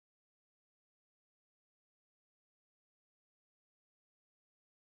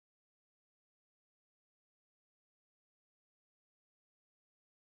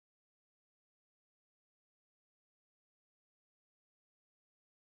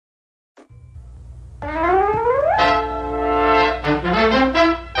Oh,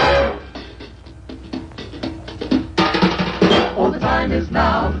 the time is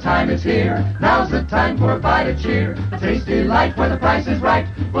now, the time is here. Now's the time for a bite of cheer. A tasty light where the price is right.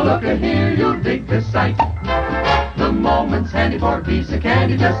 Well, look at here, you'll dig this sight. The moment's handy for a piece of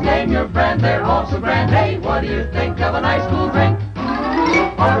candy. Just name your brand, they're all so grand. Hey, what do you think of a nice cool drink?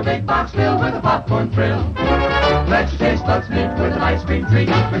 Or a big box filled with a popcorn thrill? Let your taste buds meet with an ice cream treat.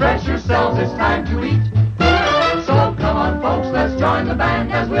 Refresh yourselves, it's time to eat. So come on, folks, let's join the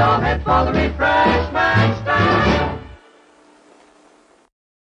band as we all head for the refreshment stand.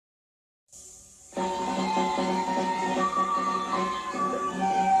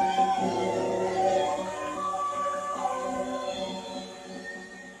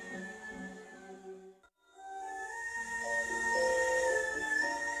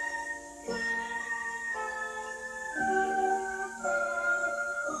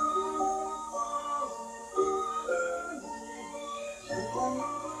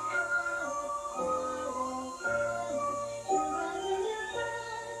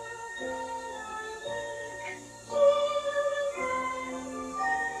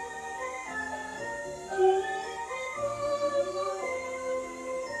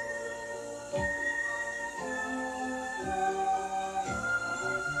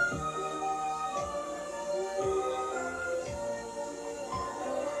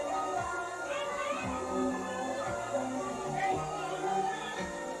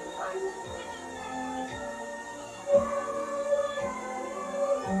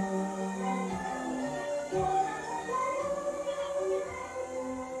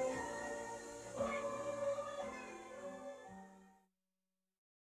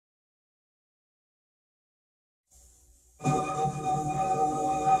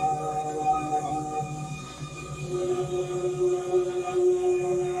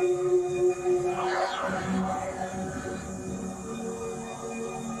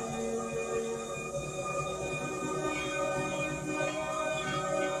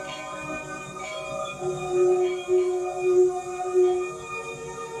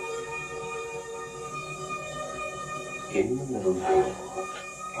 In the middle drawer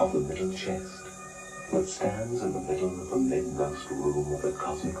of the middle chest that stands in the middle of the midmost room of the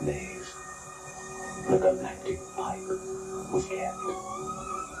cosmic maze, the galactic pipe was kept.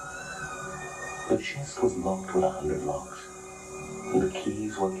 The chest was locked with 100 locks, and the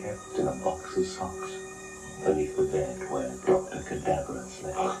keys were kept in a box of socks beneath the bed where Abra Cadabra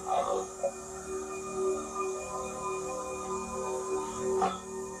slept.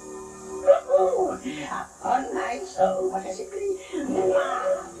 On my soul, what a simply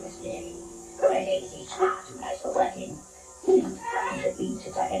marvelous day. Great easy, far too nice for working. It had been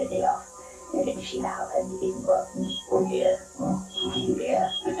since I had a day off. And the machine now hadn't been working. Oh dear. Oh dear.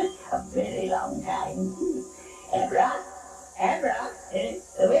 A very long time. Abra? Abra?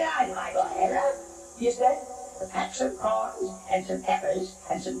 Where are you, my boy, Abra? Yes, Dad? A pack some prawns and some peppers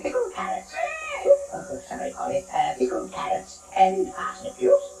and some pickled carrots. Oh, sorry, Polly. Pickled carrots and parsnip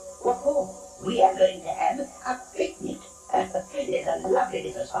juice. What for? We are going to have a picnic. There's a lovely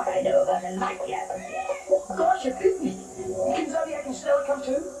little spot I know about a light atmosphere. Gosh, a picnic. Can Zodiac and Stella come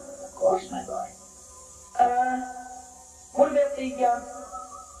too? Of course, my boy. What about the,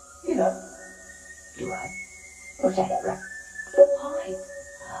 you know? Do I? What's that, Abra? The pipe.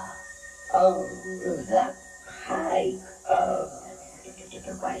 Oh, the pipe. Oh,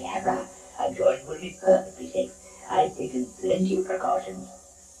 don't worry, Abra. I'm sure it will be perfectly safe. I've taken plenty of precautions.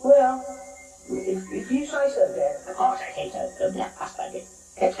 Well, if you say so, Dad. Of course I say so. Don't let us find it.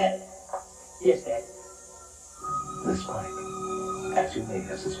 Let's go. Yes, Dad. This pipe, as you may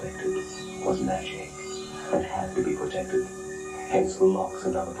have suspected, was magic and had to be protected. Hence the locks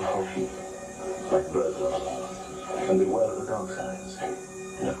and other precautions, like burglars, and beware of the dark sides,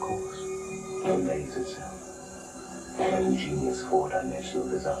 and of course, the maze itself. An ingenious four-dimensional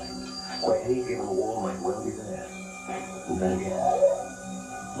design, where any given wall might well be there, and then again,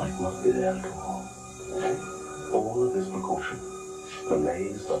 might not be there at all. All of this precaution, the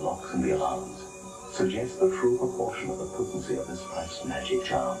maze, the locks, and the alarms, suggests the true proportion of the potency of this pipe's magic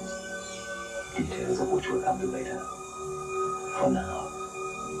charms, details of which we'll come to later. For now,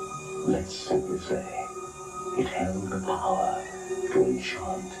 let's simply say it held the power to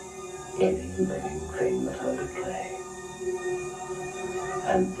enchant any living thing that heard it play.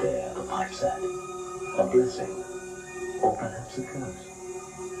 And there the pipe sat, a blessing, or perhaps a curse.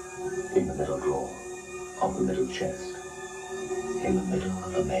 In the middle drawer of the middle chest, in the middle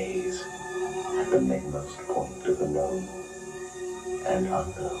of the maze, at the midmost point of the known and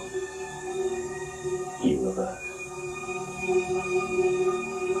unknown universe.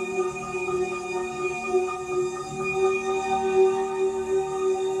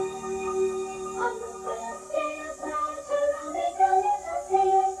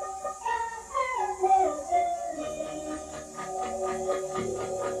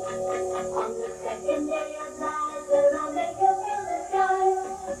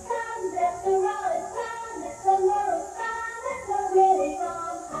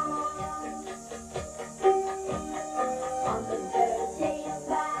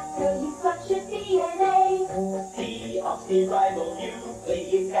 he rival you,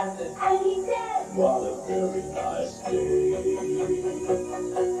 playing captain. And he's dead. What a very nice day.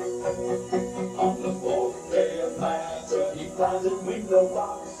 On the fourth day of March, he planted window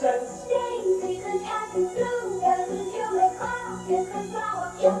boxes. Daisy, the cat is blue, there's a tulip cloud, it's a flower.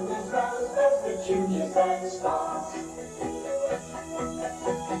 Jungle flowers, there's petunias and stars.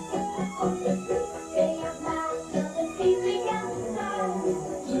 On the fifth day of March, the trees began to smile.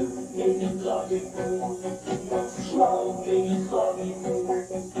 Big and loving, slow, big and loving,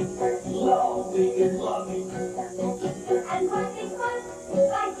 slow, big and loving. And what it was,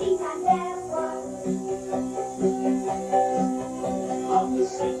 I think I'm there was. On the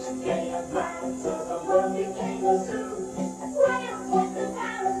sixth day of March, the world became a zoo. Whales, yes, the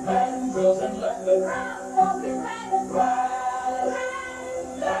parrots, Mandrills and leopards, brown dogs and rabbits, rise,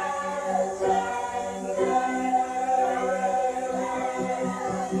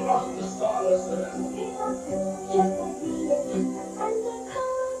 on the starless earth. it was just like the end, and the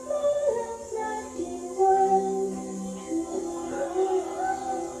colorful and nasty world.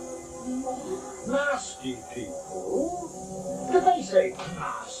 Nasty people? Did they say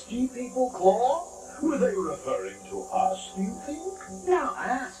nasty people, Claw? Were they referring to us, do you think? Not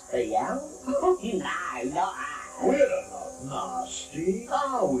us, Theo. No, not us. We're not nasty,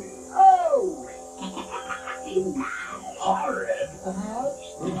 are we? Oh! Horrid, perhaps?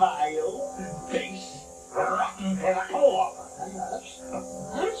 Vile, base, rotten, or perhaps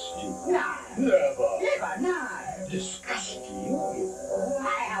nasty? No. Never. Never, no. Disgusting.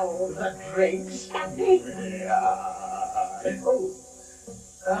 Ow. The drinks.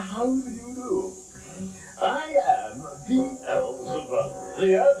 Oh, how do you do? I am Beelzebub, the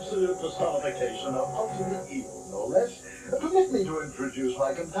absolute personification of ultimate evil, no less. Permit me to introduce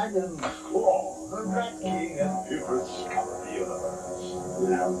my companion, Claw, the Rat King and favorite scum of the universe.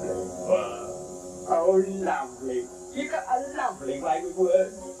 Lovely. Oh, lovely. You got a lovely way with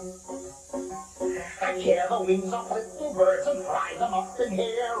words. I tear the wings off little birds and fry them up in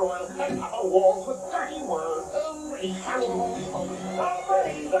hair oil and cover walls with dirty words.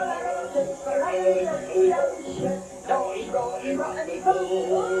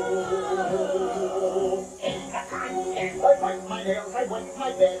 I bite my nails, I wet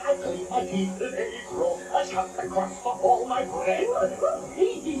my bed, I clean my teeth in April, I cut the crust off all my bread.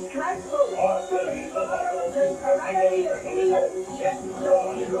 He's disgraceful.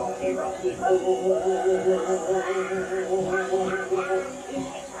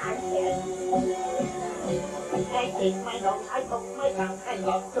 I take my nose, I poke my tongue, I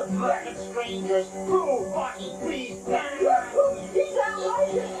love to flirt at strangers. Move, body, please, He's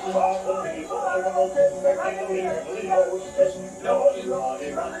outrageous.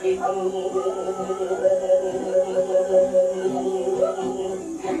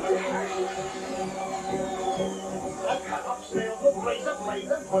 I cut up snails with razor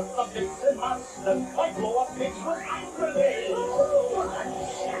blades and put the bits in mustard. I blow up pigs with hand grenades.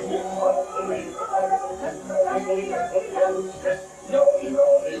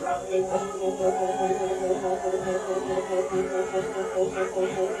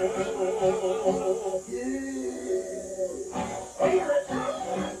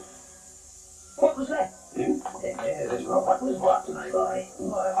 What was that? What was what, my boy?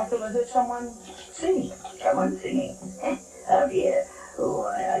 I thought I heard someone singing. Someone singing? Oh dear. Oh,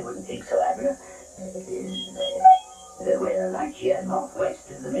 I wouldn't think so, Abra. We're right here, northwest,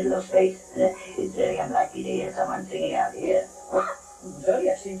 in the middle of space. It's very unlikely to hear someone singing out here.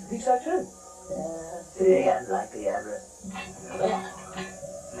 Zodiac seems to think so too. Very unlikely, Abra.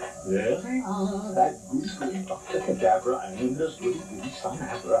 There they are, that goody Dr. Cadabra and his goody son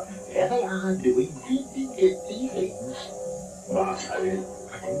Abra. There they are, doing giddy things. I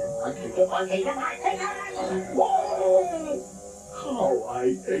take them. Whoa! How I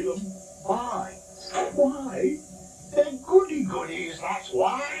take them? Why? They're goodies, that's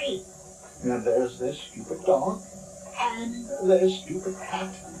why. And there's their stupid dog, and their stupid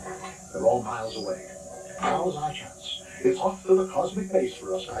cat. They're all miles away. Now's our chance. It's off to the cosmic base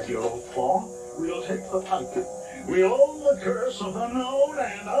for us, my dear old Claw. We'll take the pipe. We'll own the curse of the known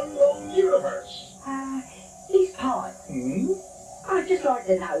and unknown universe. This pipe. Hmm? I'd just like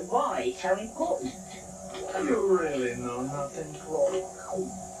to know why it's so important. You really know nothing, Claw.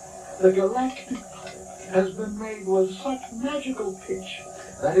 The galactic pipe has been made with such magical pitch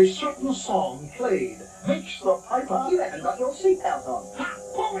that a certain song played makes the piper... You haven't got your seatbelt on. Ha!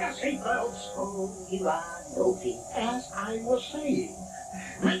 What were the seatbelts? Oh, you are naughty. As I was saying,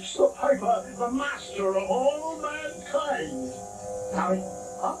 makes the piper the master of all mankind. Sorry.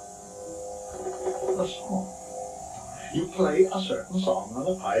 Huh? The song. You play a certain song on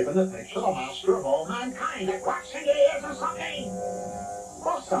the pipe and it makes you the master of all mankind. It quacks in your ears or something.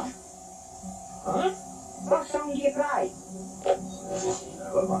 What song? Huh? What song do you play?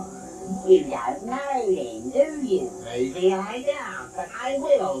 Never mind. You don't know then, do you? Maybe I don't, but I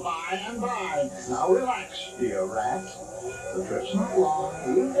will by and by. Now relax, dear rat. The trip's not long.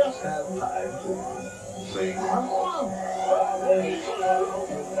 You just have time to sing along.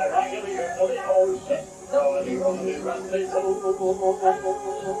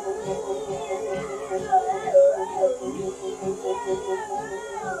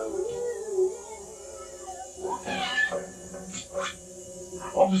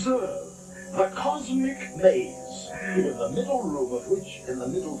 Observe the cosmic maze, in the middle room of which, in the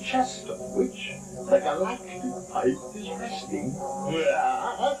middle chest of which, the galactic pipe is resting.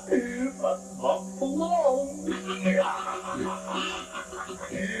 But not for long.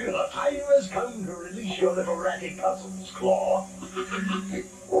 The time has come to release your little ratty cousin's claw.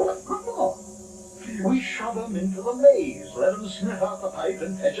 Come on. We shove him into the maze, let him sniff out the pipe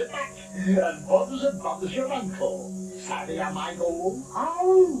and fetch it back. And Bob's your uncle. Savvy am I gold?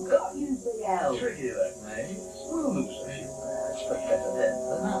 Oh, got you, big owl. Tricky that maze. We'll lose a few minutes, but better than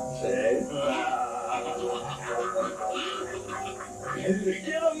not, eh?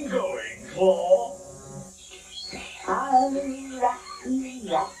 Get 'em going, Claw. Oh, Rocky,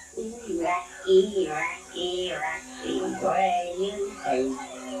 Rocky, Rocky, Rocky, Rocky, where you say?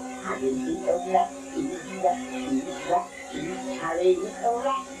 How you little Rocky, Rocky, Rocky, how you little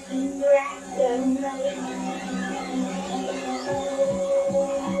Rocky, Rocky, Rocky.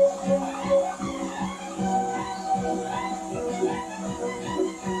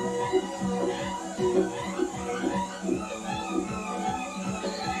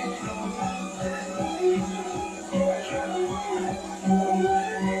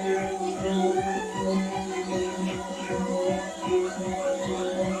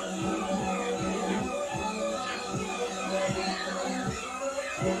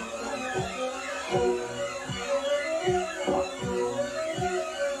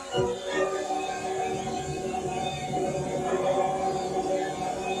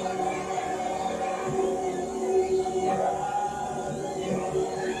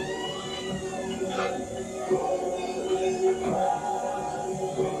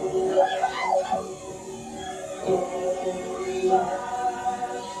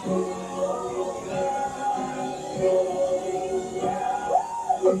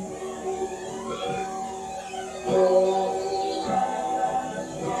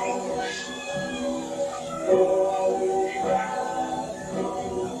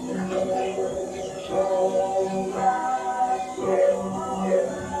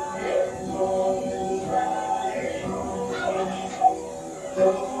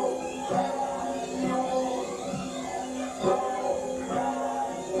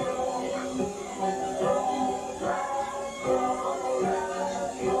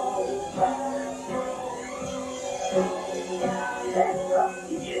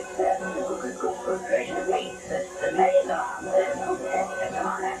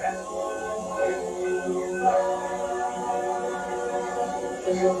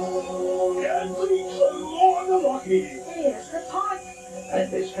 Here's the pipe.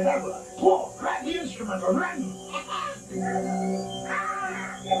 And this Cadabra. Claw, grab the instrument and run.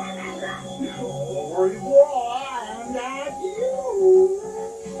 Au revoir, and adieu.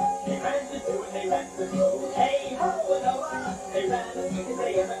 They ran to do it, they ran to go. Hey ho and over. They ran to do it,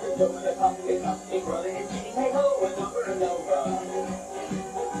 they ran to do it. Pumpkin, brother, and singing hey ho and over and over.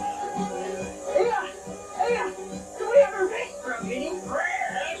 Here, can we have a rest for a minute?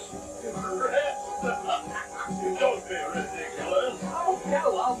 Rest? Don't be ridiculous. Oh, go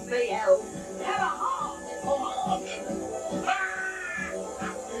on, BL. Have a heart.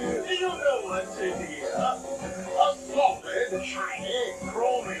 Do you know what's in here? A solid, shiny,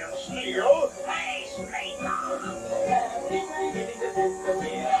 chromium steel face maker.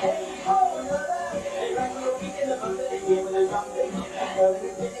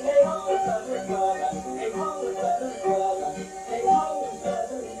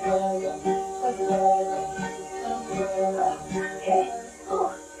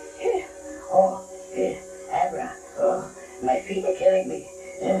 Abra, my feet are killing me,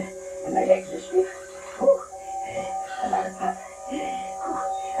 and my legs are stiff. I'm out of puff.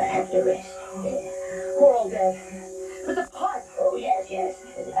 I have to rest. We're all dead. But the pipe! Oh, yes,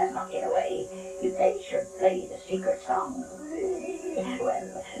 it has not get away. They should play the secret song. Well,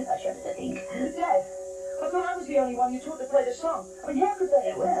 I shudder to think. Dad, I thought I was the only one you taught to play the song. I mean, how could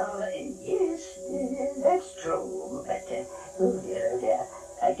they? Well, yes, that's true, but, oh dear,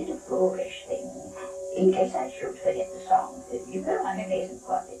 I did a foolish thing. In case I should forget the song, you know I mean, isn't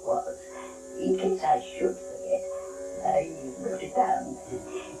what it was. In case I should forget, I wrote it down.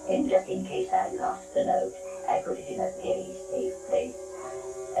 And just in case I lost the note, I put it in a very safe place.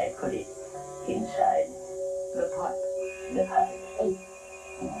 I put it inside the pipe. The pipe.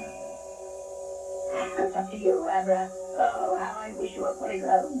 It's up to you, Abra. Oh, how I wish you were fully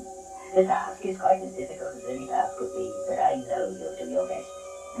grown. The task is quite as difficult as any task could be, but I know you'll do your best.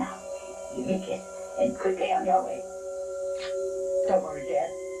 Now, give me a kiss, and quickly on your way. Don't worry,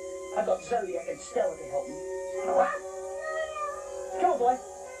 Dad. I've got Zodiac and Stella to help me. What? Come on, boy.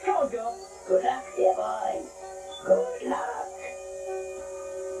 Come on, girl. Good luck, dear boy. Good luck.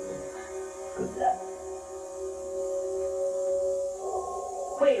 Good luck.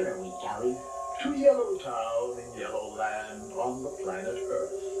 Where are we going? To Yellow Town in Yellow Land on the planet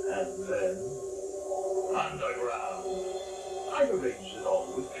Earth. And then underground. I arranged it all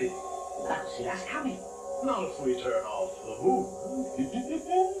with Pig. I don't see us coming. Not if we turn off the moon.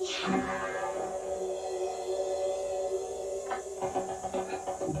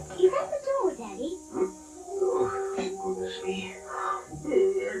 Is that the door, Daddy? Oh, goodness me. I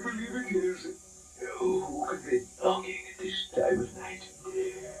believe it is. Oh, who could be knocking at this time of night?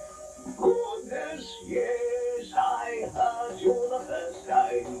 Goodness, yes, I heard you the first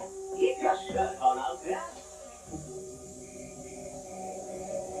time. Keep your shirt on out there.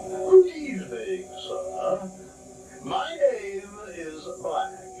 Good evening, sir. My name is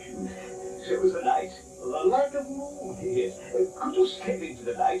Black. So is the night. The lack of moon. Yes. Could you step into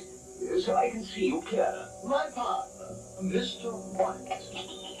the light so I can see you clearer? My partner, Mr. White.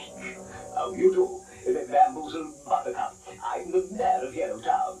 How you do? Bamboozle Buttercup. I'm the mayor of Yellow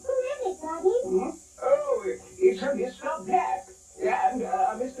Town. Who is it, Daddy? Hmm? Oh, it's a Mr. Black. And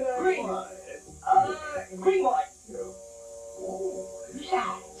Mr. Green. Greenwhite. Who's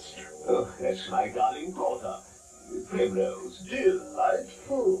that? Oh, that's my darling daughter, Primrose.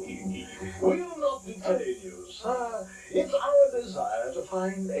 Delightful. Indeed. We'll not detain you, sir. It's our desire to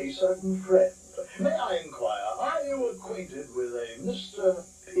find a certain friend. May I inquire, are you acquainted with a Mr.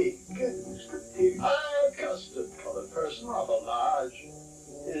 Pig? Mr. Pig. A custard-colored person, rather large.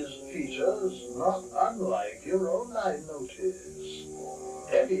 His features not unlike your own, I notice.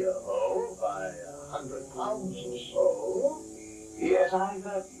 Heavier, though, by 100 pounds or so. Yes, I've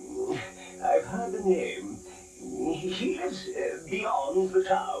heard the name. He lives beyond the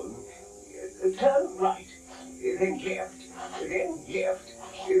town. Turn right, then left,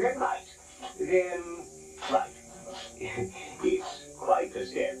 then right, then right. It's quite a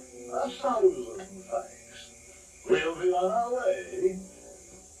step. 1,000 thanks. We'll be on our way.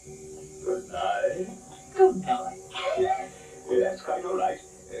 Good night. Good night. That's quite all right.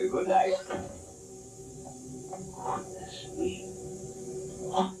 Good night. Goodness me.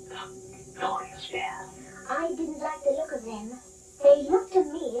 What a glorious pair. I didn't like the look of them. They look to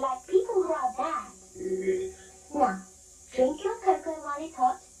me like people who are bad. Now, drink your cocoa while it's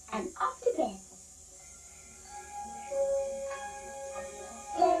hot and off to bed.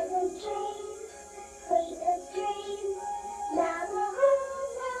 Pleasant dreams, sweetest dreams. Now the whole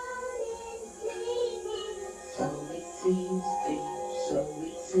town is sleeping. So it seems, dear, so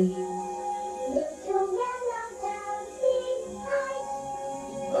it seems, Little Yellow Town sleeps tight.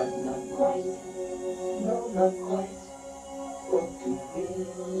 but not quite, no, not quite. For two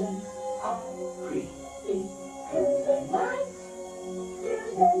villains are creeping Through the night,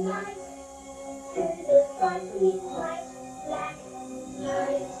 through the slightly white, black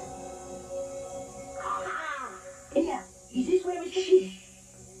night. Here, is this where Mr. Pig?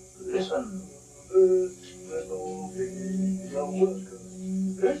 Listen. Little piggy, your worker.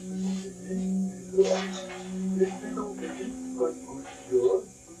 This little piggy, but who's yours?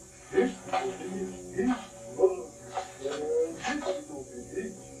 This little piggy is mine. This little piggy,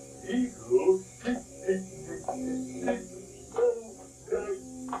 he goes tick, tick, tick, tick, tick.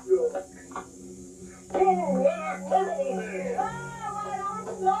 Oh, what a criminal! I'm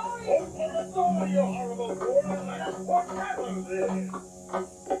sorry. Open the door, you horrible boy! What happened there?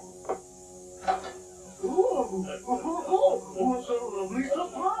 Oh, what a lovely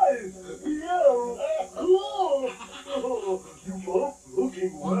surprise! Yeah, oh, you both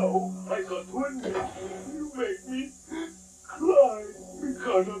looking well. I got to admit, you make me cry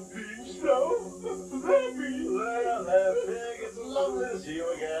because of being so happy. There, Pig, it's lovely to see you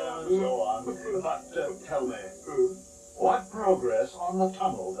again, and so on. But tell me, what progress on the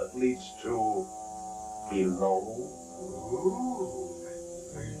tunnel that leads to below? Oh,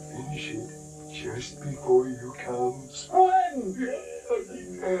 I finish it just before you come. Spring!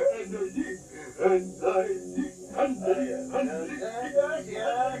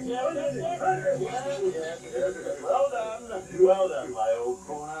 Well done, my old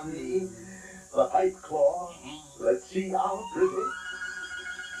Farnham. The pipe claw. Let's see how pretty.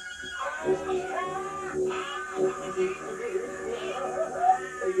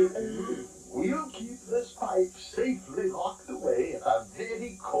 We'll keep this pipe safely locked away at the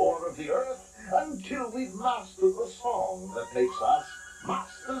very core of the earth until we've mastered the song that makes us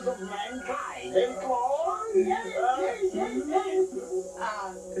masters of mankind. Eh, Claw? Yes.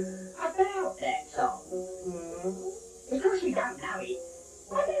 About that song. Because we don't know it,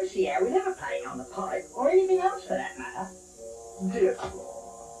 I don't see how we'd ever play it on the pipe, or anything else for that matter. Dear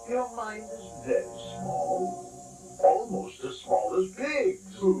Claw, your mind is very small. Almost as small as pigs.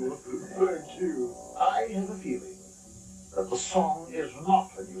 Thank you. I have a feeling that the song is not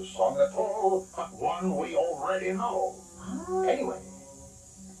a new song at all, but one we already know. Anyway,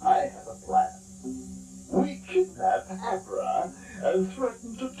 I have a plan. We kidnap Abra and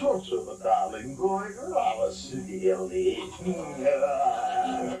threaten to torture the darling boy rather severely.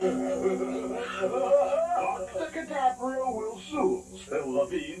 Dr. Cadabra will soon spill the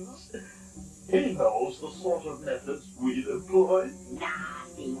beans. He knows the sort of methods we'd employ.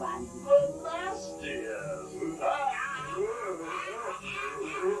 Nasty one. The nastiest.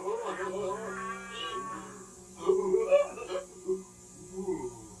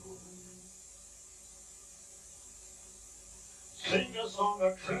 Sing a song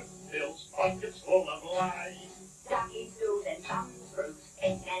of truth fills pockets full of lies. Jacki's stools and thumbs, fruits,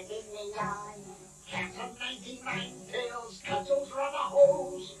 eggs and in the eye. Cats of 99 tails, cudgels, rubber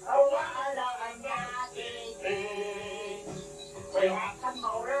hose. Oh, what a nasty things. We'll have some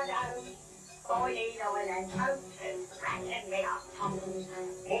more of those. Boiling oil and toast, rattling me off tongues.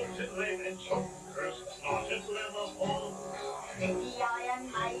 Molten lead and chokers, snorted liver full. The Iron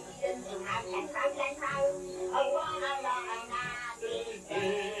Maidens, round and round and round. Oh, what a nasty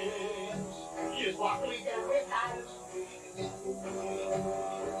things. Here's what We do with those.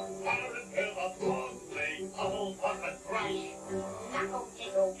 Pirate river, frog leg, pummel, puff and crash. Knuckle,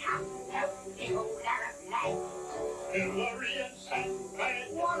 jiggle, come, help, jiggle, larrup, leg. Hillary and sandbag.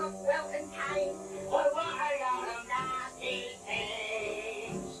 Wallop, welt and cane. Oh, what a nasty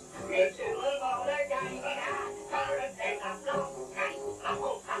things. Let's do them all again. Pirate river, frog leg,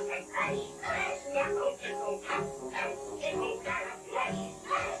 pummel, puff and crash. Knuckle, jiggle, come, help, jiggle, larrup, leg.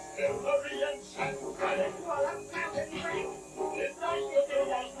 Hillary and sandbag. Wallop, welt and cane. It's nice to do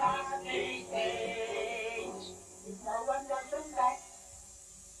those nasty things. If no one does them back.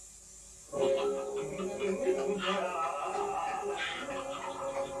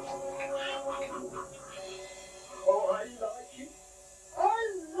 Oh, I like it. I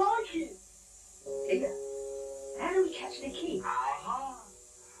like it. Digger, how do we catch the key? Aha!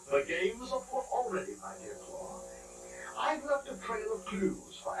 The game's afoot already, my dear Claw. I've left a trail of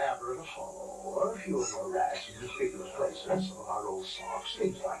clues for Abra to follow. A few of your rats in conspicuous places, some of our old socks,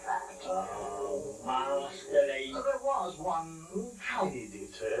 things like that. Oh, masterly. There was one tiny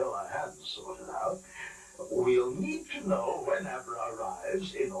detail I hadn't sorted out. We'll need to know when Abra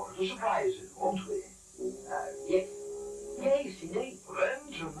arrives in order to surprise him, won't we? Yes. Yes, indeed. Then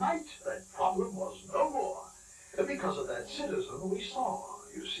tonight, that problem was no more. Because of that citizen we saw,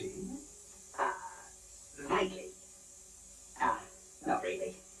 you see. Vaguely. Not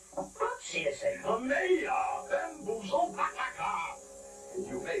really. What citizen? The mayor, Bamboozle Bataka.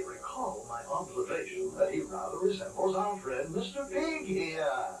 You may recall my observation that he rather resembles our friend Mr. Pig here.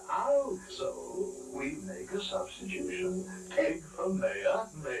 Oh. So, we make a substitution. Pig for mayor,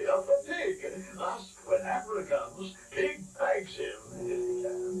 mayor for pig. Thus, when Abra comes, Pig bags him, if he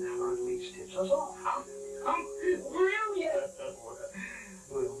can, or at least tips us off. Brilliant.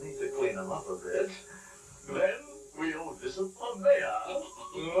 We'll need to clean him up a bit. Then, we'll visit the mayor.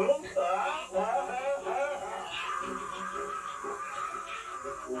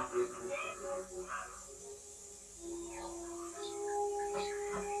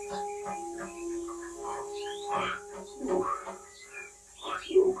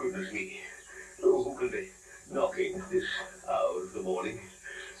 Oh, goodness me. Oh, who can be knocking at this hour of the morning?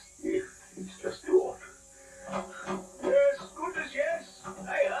 It's just dawn. Yes, goodness, yes.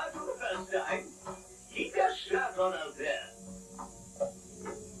 I heard for the first time. Keep your shirt on out there.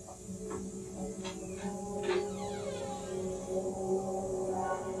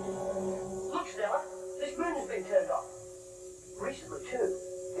 Look, Stella, this moon has been turned off. Recently, too.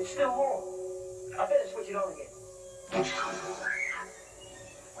 It's still warm. I better switch it on again.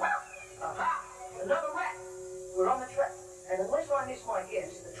 Aha! Another rat! We're on the track, and unless I miss my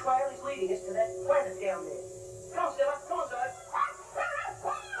guess, the trail is leading us to that planet down there. Come on, Stella, come on, Zoe.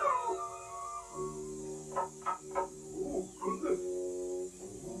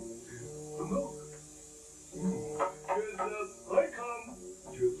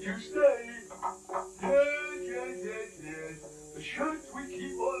 you stay. Yes. The shirts we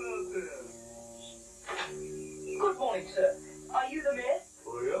keep all out there. Good morning, sir. Are you the mayor? I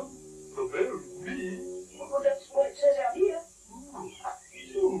am. The mayor is me. Well, that's what it says out here.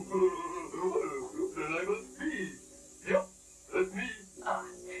 Then I must be. Yep, that's me.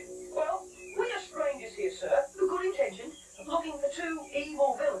 Well, we are strangers here, sir, with good intention, looking for two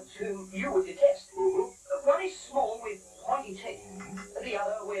evil villains whom you would detest. One is small with pointy teeth. The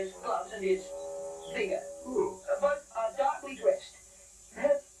other wears gloves and is bigger. Both are darkly dressed.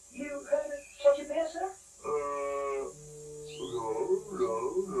 Have you heard of such a pair, sir?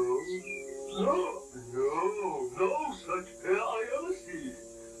 No such pair I ever see.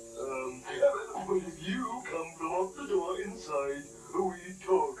 But if you come from off the door inside, we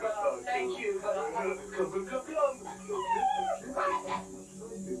talk about it. Thank you, but Come.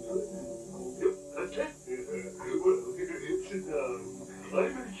 Yep, that's it. Well, sit down. I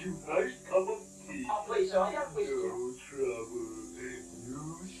make you a nice cup of tea. Oh, please, sir, I don't wish to. No trouble. You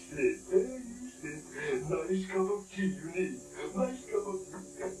sit. There you sit. Nice cup of tea you need. Nice cup of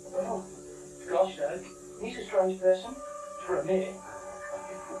tea. Oh, gosh, no. He's a strange person. For a minute.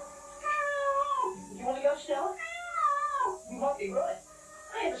 You want to go, Stella? You might be right.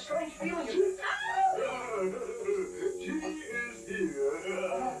 I have a strange feeling of... She is here.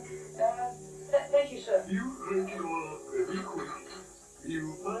 Thank you, sir. You drink it all up very quick.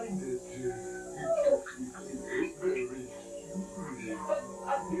 You find it very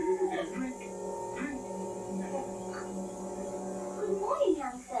soothing. Drink. Good morning,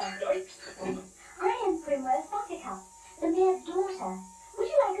 young sir. I am Primrose Buttercup, the mayor's daughter. Would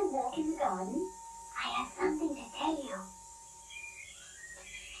you like a walk in the garden? I have something to tell you.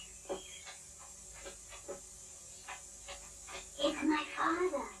 It's my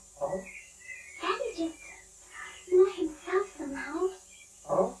father. Oh? Daddy just not himself somehow.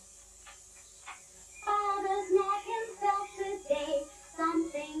 Oh? Father's not himself today.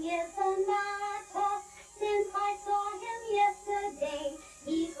 Something is the matter. Since I saw him yesterday,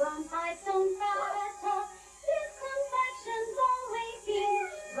 he's grown 5 stone fatter. His complexion's always been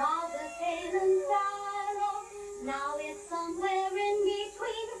rather pale and sallow. Now it's somewhere in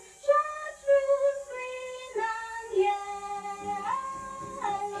between chartreuse green and yellow.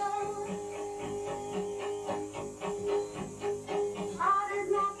 Father's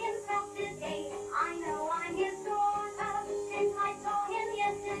not himself today. I know I'm his daughter. Since I saw him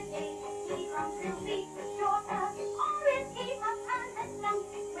yesterday, he's grown simply shorter. All his teeth have turned to stump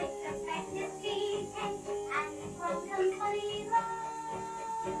with defective teeth and broken funny love.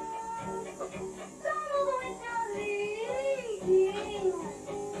 Some of which are leaking.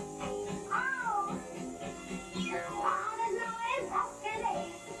 Oh, Father's not himself today,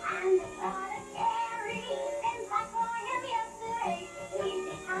 and it's not a scary. Since I saw him yesterday, he's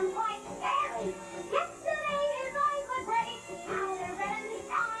become quite scary. Yesterday his eyes were gray, now they're red and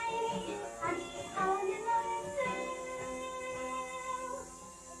shiny, and he's grown in the same.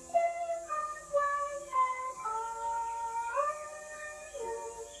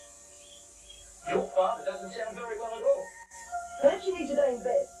 Your father doesn't sound very well at all. Perhaps you need to stay in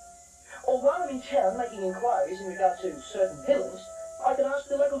bed. Or while I'm in town making inquiries in regard to certain villains, I can ask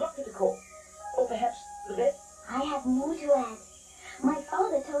the local doctor to call. Or perhaps the vet. I have more to add. My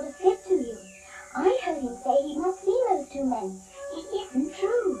father told a fib to you. I heard him say he'd not seen those 2 men. It isn't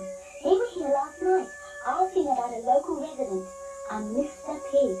true. They were here last night, asking about a local resident, a Mr.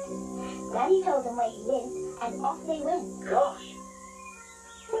 Pig. Daddy told them where he lived, and off they went. Gosh.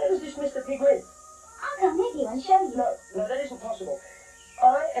 Where does this Mr. Pig live? I'll come with you and show you. No, that isn't possible.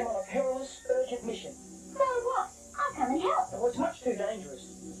 I am on a perilous, urgent mission. So what? I'll come and help. Oh, it's much too dangerous.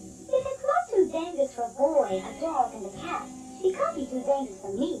 If it's not too dangerous for a boy, a dog, and a cat, it can't be too dangerous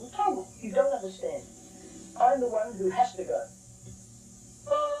for me, can it? You don't understand. I'm the one who has to go.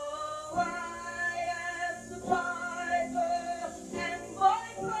 Oh, I am the piper, and my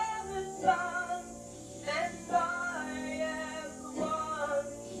father's son, and I am the one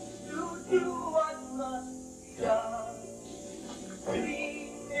to do what must be done.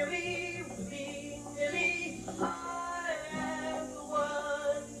 Willy-nilly, willy-nilly, I am the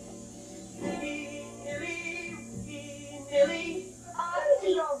one. Willy-nilly, willy-nilly, I To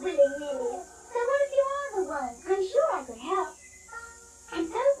your willy-nilly. So what if you are the one? I'm sure I could help. And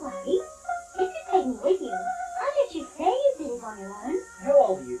don't worry. If you take me with you, I'll let you say you did it on your own. How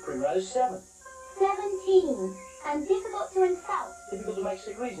old are you, Primrose? 7. 17. And difficult to insult. Difficult to make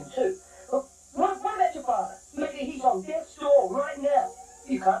sick reason, too. Well, what about your father? Maybe he's on death's door right now.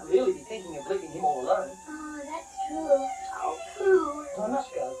 You can't really be thinking of leaving him all alone. Oh, that's true. Oh, pooh. I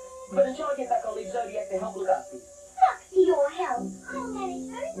must go. But until I get back, I'll leave Zodiac to help look after you. Fuck to your help. I'll manage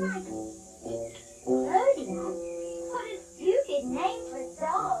very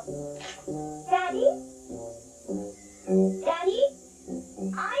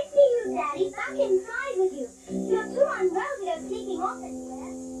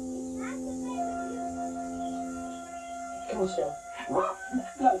on, Stella. What?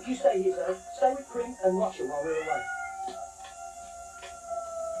 No, you stay here, sir. Stay with Prim and watch her while we're away.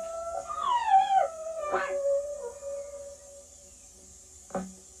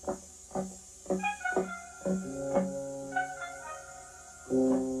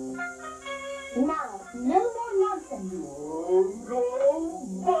 Now, no more nonsense.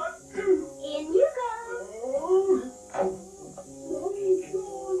 In you go.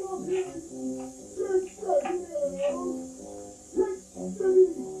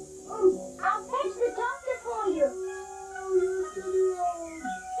 I'll fetch the doctor for you.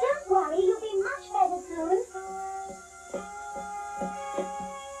 Don't worry, you'll be much better soon.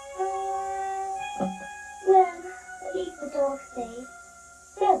 Well, at least the dog's safe.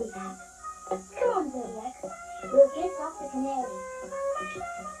 They'll be back. Come on, Zodiac. We'll get Dr. Canary.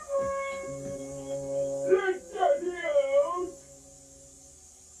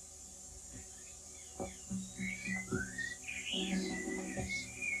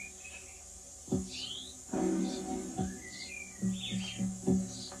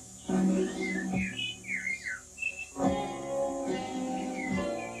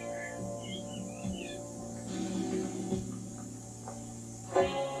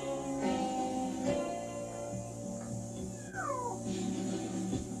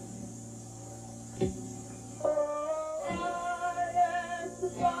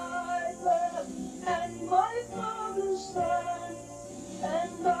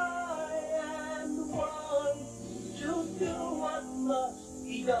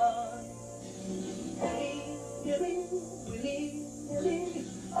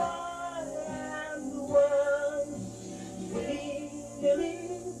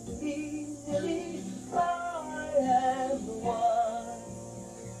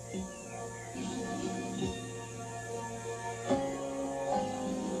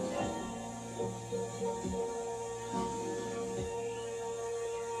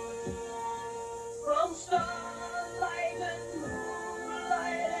 From starlight and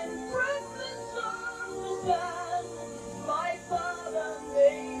moonlight and breakfast on the sand, my father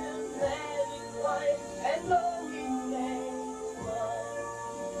made a magic light and only made one.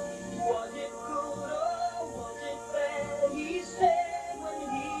 Was it good or was it bad? He said when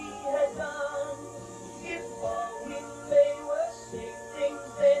he had done. If all we made were sick things,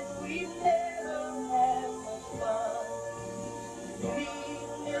 then we'd never have much fun.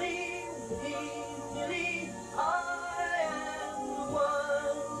 I am the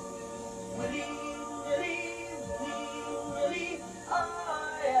one. Willy, nilly, I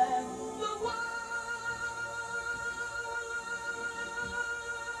am the one.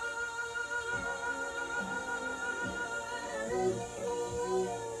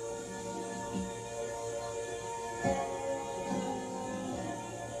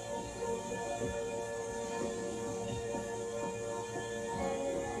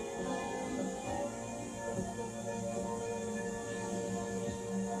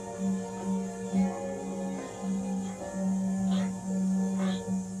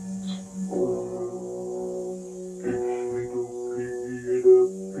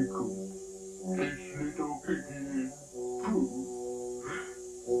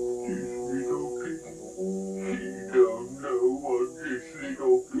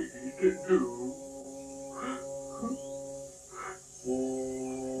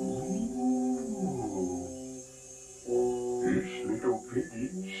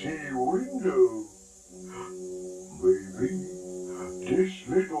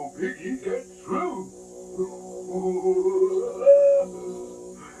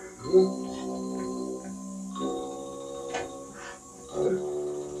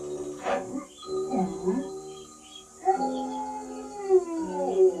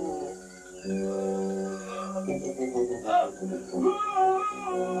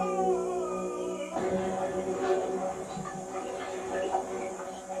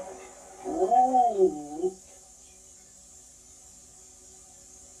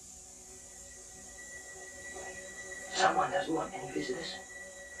 Someone doesn't want any visitors.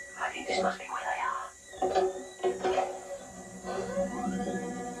 I think this must be where they are.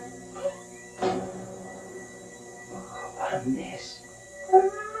 Oh, what a mess.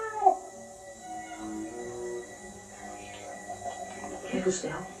 Careful,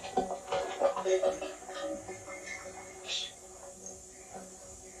 Stella.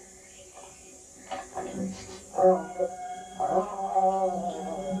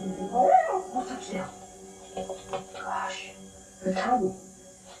 What's up, Stella? Gosh, the tunnel.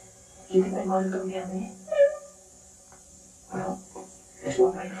 Do you think they might have gone down there? Well, there's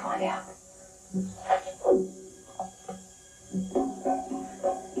one way to find out.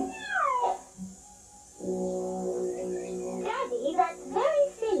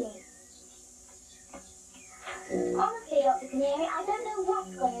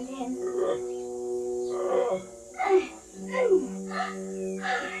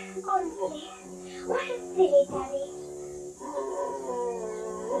 Honestly, what a silly daddy.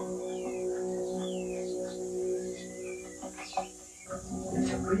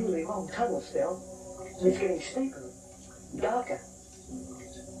 It's a really long tunnel still. And it's getting steeper, darker.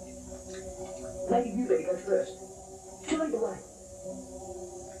 Maybe you better go first. To lead the way.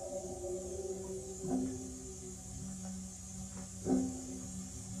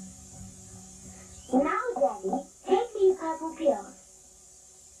 Now, Daddy, take these purple pills.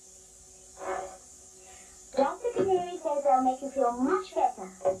 Dr. Canary says they'll make you feel much better.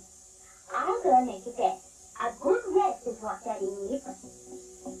 I'll go and make you bed. A good rest is what Daddy needs.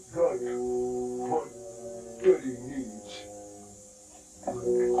 Daddy, what Daddy needs.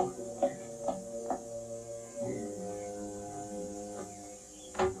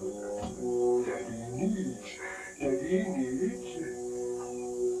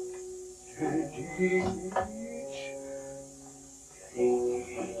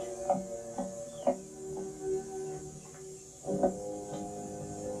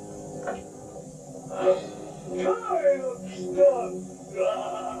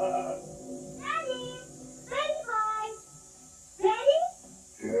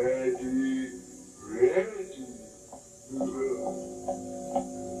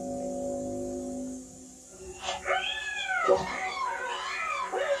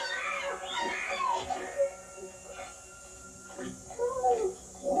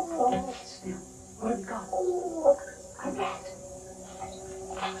 What have we got? A rat.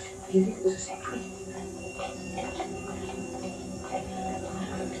 Do you think it was a sentry?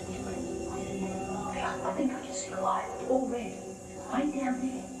 I think I can see a light. All red. Way down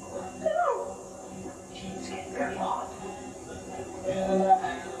there. Gee, it's getting very hot.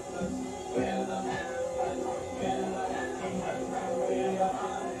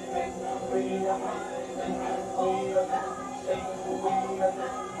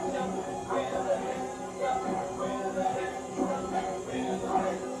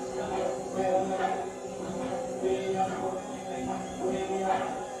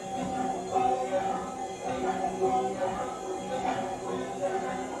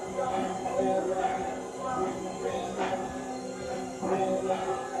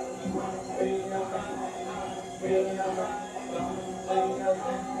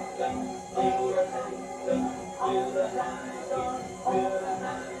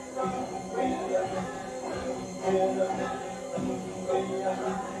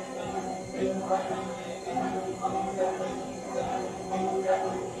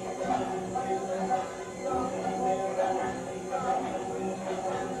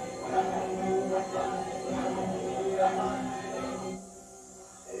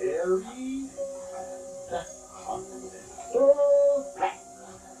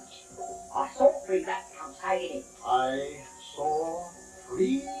 I saw 3 rats come sailing in. I saw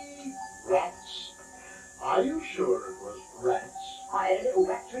 3 rats. Are you sure it was rats? I had a little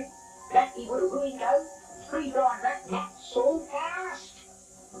rat trick. Jacki would have ruined go. 3 blind rats. Not so fast.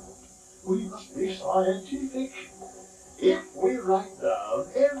 We must be scientific. If we write down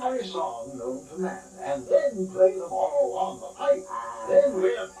every song known to man and then play them all on the pipe, then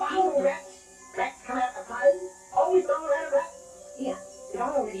we're Little rats. Rats come out to play. Always know how to rat. Here, did I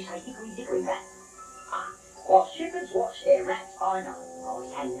already say hickory dickory rat? While shepherds watch their rats by night. Oh,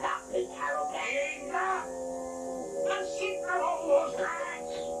 it's a lovely carol game. enough. The secret of all those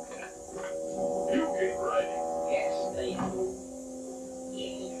rats. You keep writing. Yes, Theo.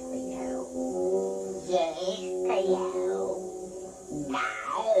 Yes, Theo. Yes, Theo. No,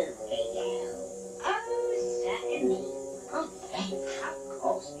 Theo. Oh, certainly. Oh, yes, of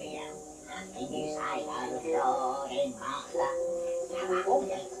course, Theo. Did you say, oh, Lord and Master? Oh,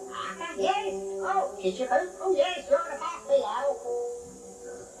 yes. Yes. Oh, did you both? Oh, yes, you're the back, Theo.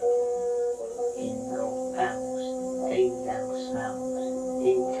 Jingle bells, jingle smells,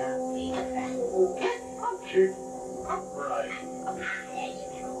 jingle be fat. Keep upright.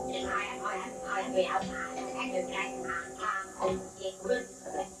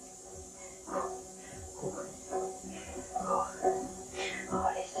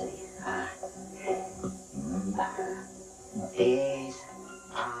 There's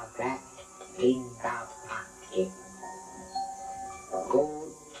a rat in the bucket.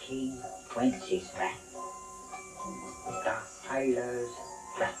 Good King Wence's rat. The sailor's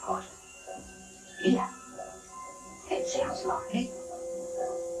rat pot. Yeah. It sounds like it.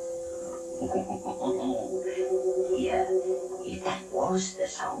 Yeah, if that was the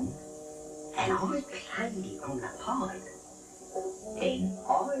song, and I played it on the pipe, then I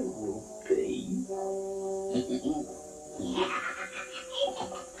would be...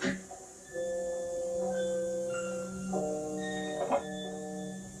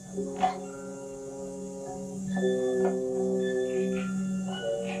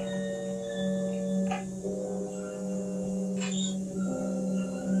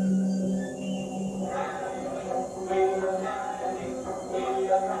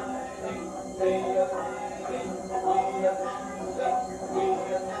 I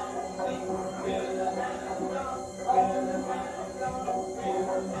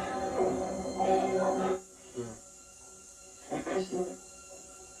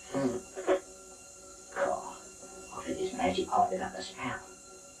think this magic hardened up the spout.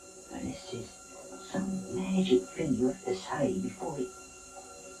 And this is some magic thing you have to say before it...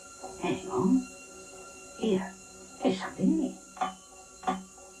 Hang on. Here, there's something in it.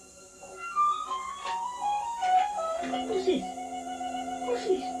 What's this? What's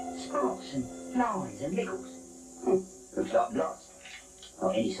this? Sparks and lines and wriggles. Looks like blots.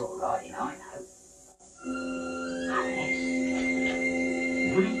 Not any sort of writing I know. Unless...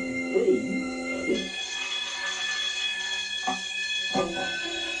 might be...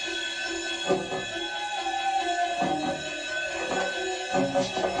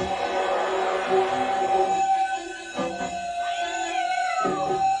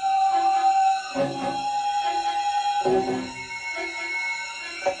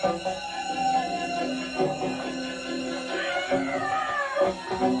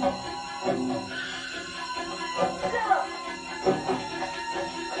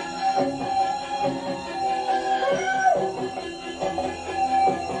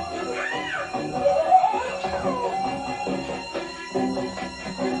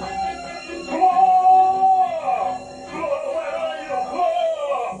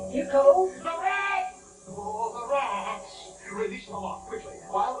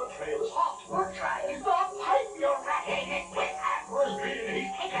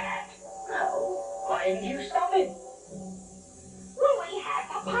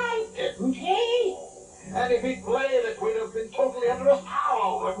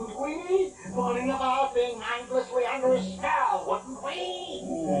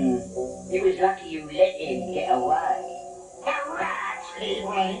 It was lucky you let him get away. The rats,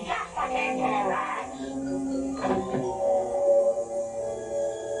 people, just forget the rats.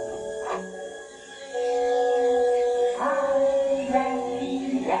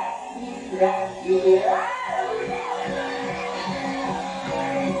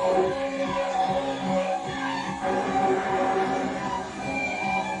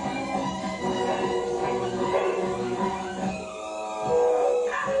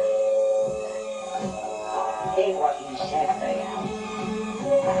 Here's what you said to him.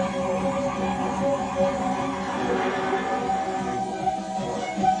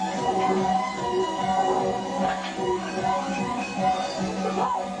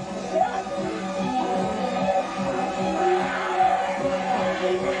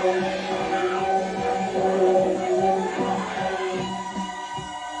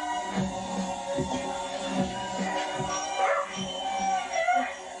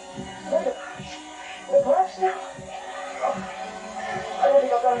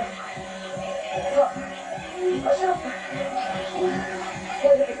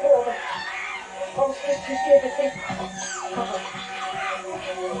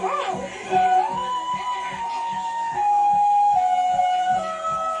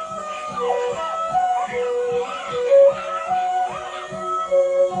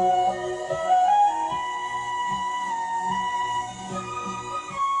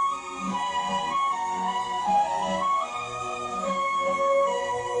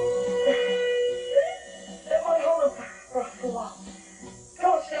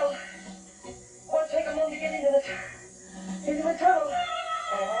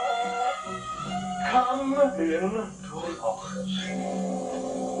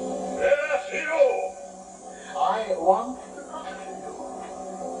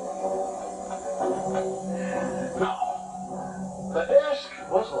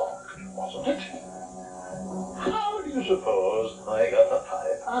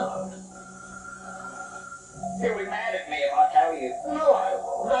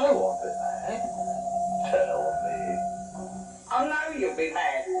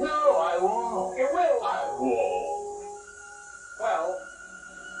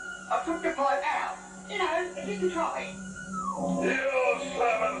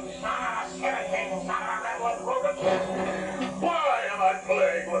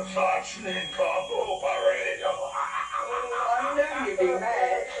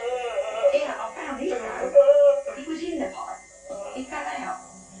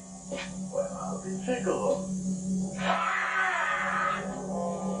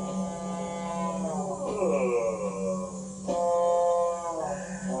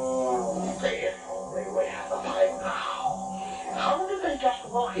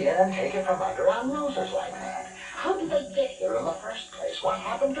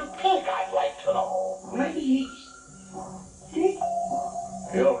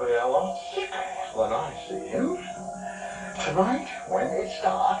 You'll be a lot sicker see him. Tonight, when it's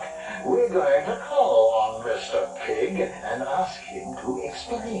dark, we're going to call on Mr. Pig and ask him to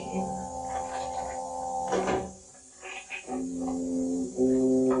explain.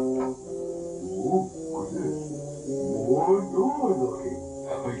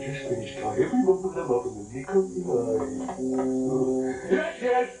 I just finished trying every one of them up in the nick of the eye.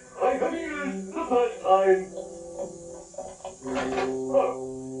 Yes, I have used the first time. Oh,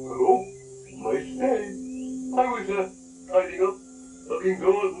 hello. Nice day. I was tidying up, looking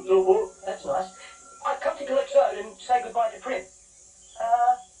good and so forth. That's nice. I've come to collect Zode and say goodbye to Prim.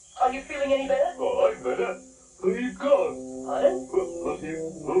 Are you feeling any better? Oh, I'm better. Leave gone. Pardon?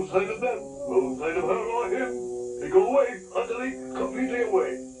 No sign of them. No sign of her or him. They go away, utterly, completely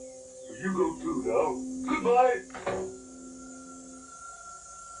away. You go too now. Goodbye.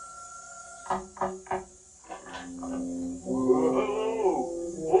 Hello.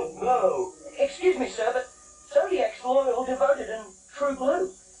 What now? Excuse me, sir, but Zodiac's loyal, devoted, and true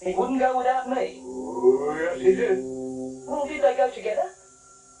blue. He wouldn't go without me. Oh, yes, he did. Well, did they go together?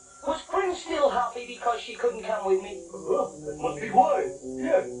 Was Prim still happy because she couldn't come with me? That must be why.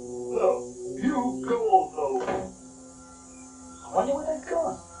 Yes. Now, you go also. I wonder where they've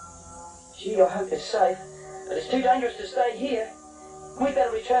gone. Gee, I hope they're safe, but it's too dangerous to stay here. We'd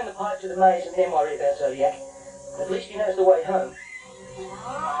better return the pipe to the maze and then worry about Zodiac. At least he knows the way home.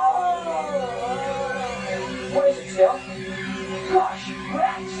 What is it, Scout? Gosh,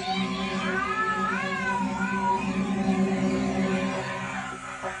 rats!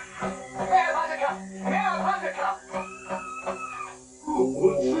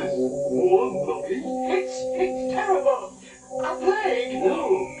 What's this? One lucky? It's terrible. A plague. Oh,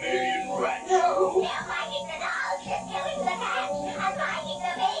 million rats. No. They're biting the dogs and killing the cats and biting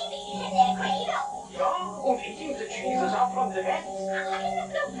the babies in their cradles. Ja, und eating the cheeses up from the vents. And licking the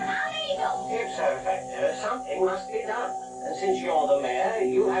soup from our ladles. If so, Factor, something must be done. And since you're the mayor,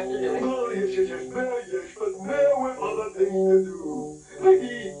 you have to do it. Oh, yes, mayor, yes, but mayor with other things to do.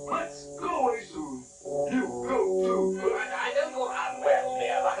 Mickey, let's go away soon. You go too. I don't know how well,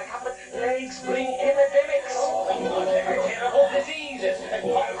 Mayor Buttercup, but plagues bring epidemics. Terrible diseases and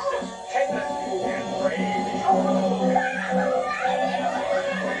monsters, tetanus and rabies.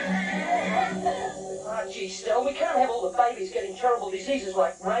 Ah, gee, Stell, we can't have all the babies getting terrible diseases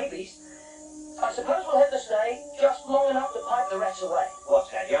like rabies. I suppose we'll have to stay just long enough to pipe the rats away. What's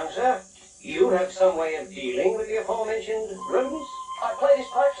that, young sir? You have some way of dealing with the aforementioned rodents? I play this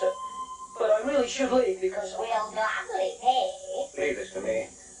pipe, sir, but I really should leave because We'll gladly pay. Leave this to me.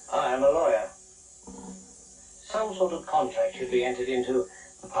 I am a lawyer. Some sort of contract should be entered into.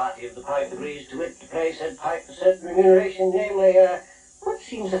 The party of the pipe agrees to it to pay said pipe a certain remuneration, namely, what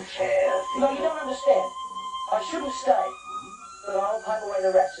seems a fair thing. No, you don't understand. I shouldn't stay, but I'll pipe away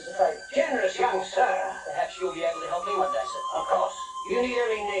the rats as a favour. Generous young sir. Perhaps you'll be able to help me one day, sir. Of course. You need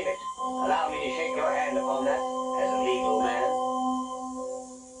only name it. Allow me to shake your hand upon that as a legal man.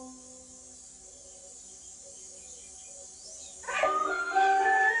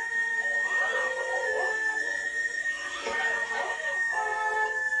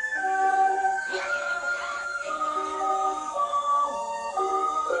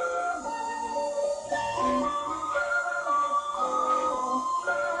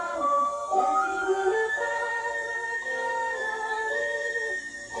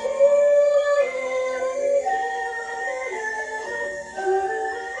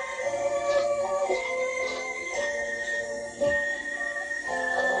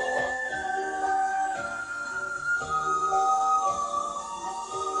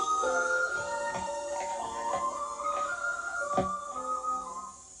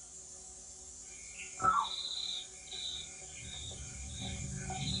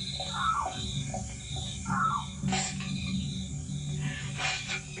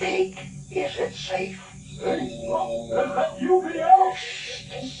 Pig, is it safe? Hey, what? You be out!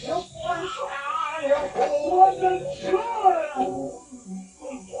 You what the joy!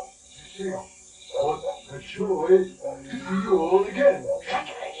 What a joy to see you all again. Shut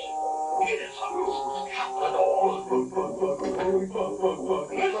it. Shut the door.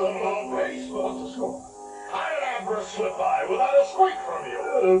 Listen, Lord Pace, what's the score? I'll Abra slip by without a squeak from you.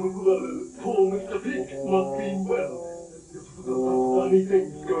 Poor Mr. Pig not been well. Funny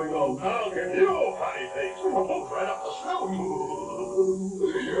things going on. I'll give you funny things. Right up the snout.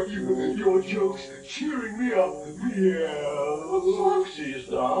 Your jokes cheering me up. Yeah. Foxy's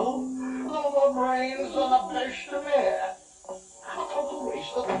down. No more brains than a blesh to bear. How to race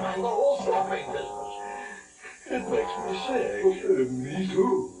to the whole shopping business. It makes me sick. Me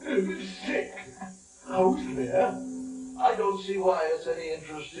too. Sick. How's there? I don't see why it's any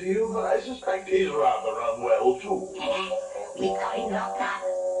interest to you, but I suspect he's rather unwell, too. We've got him locked up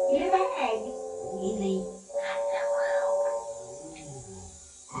in a bag in the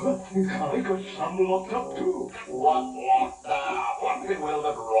I got some locked up, too. What locked up? What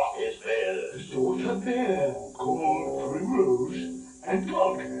bewildered rot is this? Daughter bear, called Primrose, and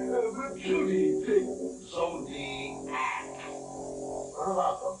dog, Judy, Zodi, and... What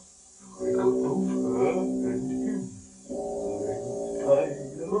about them? We got both her and him.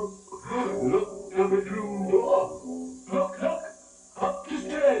 Look, the bedroom door. Look, up the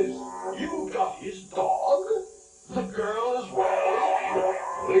stairs. You got his dog? The girl as well?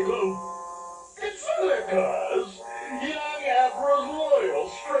 Wiggle. It's Lickers. Young Abra's loyal,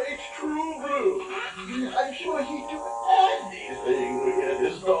 straight, true blue. I'm sure he'd do anything to get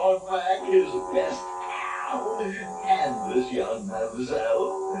his dog back, his best pal, and this young mademoiselle.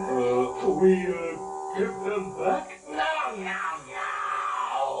 We give them back? No.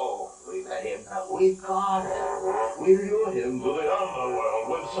 We let him know we've got him. We lure him to the underworld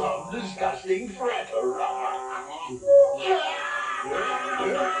with some disgusting threat around.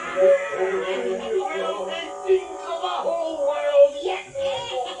 We'll make things of the whole world yet.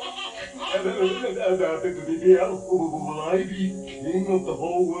 Will I be king of the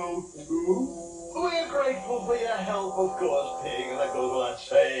whole world too? We're grateful for your help, of course, Pig, and that goes without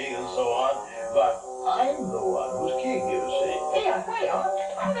saying and so on. But I'm the one who's king, you see. Here, wait on.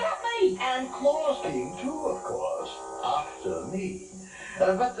 What about me? And Claw's king too, of course. After me.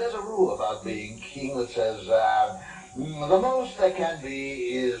 But there's a rule about being king that says, the most there can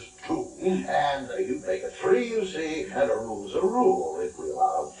be is 2. And you make it 3, you see, and a rule's a rule. If we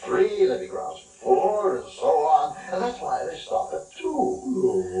allow 3, then it grounds 4, and so on. And that's why they stop at 2.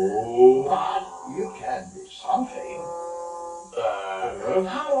 Oh. But you can do something.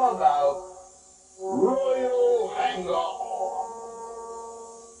 How about royal hang-on?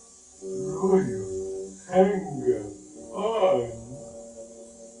 Royal hang-on?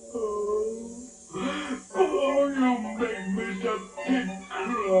 Oh, you make Mr. Pig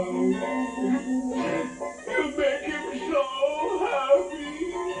cry. You make him so happy.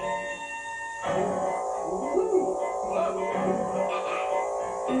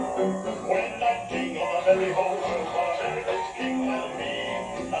 When I'm king of the very whole world, whatever's king will be,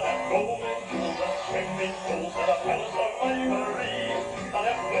 and have golden jewels and swimming pools and a palace of ivory, and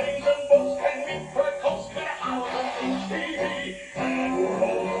have planes and boats can meet for a coast and 1,000 TV, and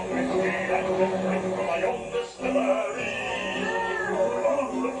all whiskey and drink from my own distillery.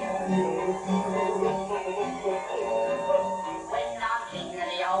 When I'm king of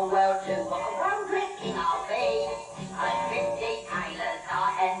the whole world too, what a wondrous king I'll be. I'm 50 tailors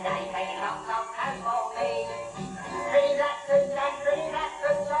night and day, making lots of clothes for me. 3 black suits and 3 black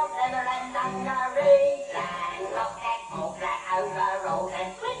boots of leather and dungarees, and top hat, 4 black overalls and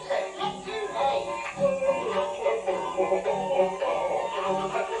swimsuit next to me.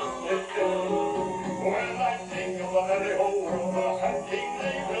 When I'm king of the very whole world, a fat king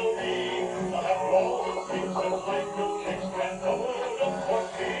they will be. I'll have laws and things and like milkshakes and golden for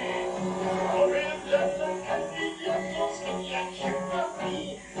tea. Ribs and candy, yes, so skinny and sugary.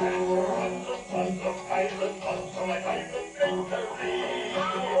 And tons of pies and tons of my private victory.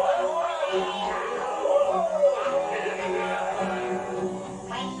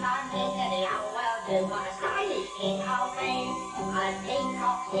 When I'm king of the whole world too, what a stylish king I'll be. I'm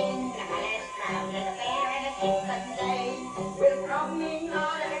peacock in the palace crown and a bear and a chicken day. We'll promenade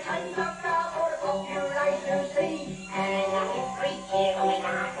and a change of car for the populace to see. And nothing free here for me,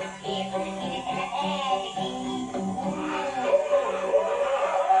 nothing here for me.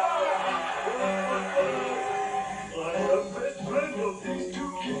 I am best friend of these 2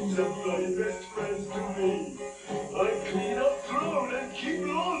 kings and my best friends to me. I clean up throne and keep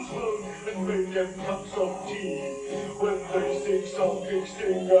lawns flowed and make them cups of tea. When they sing something,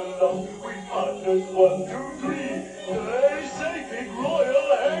 sing along, we partners 1, 2, 3. They say Pig Royal,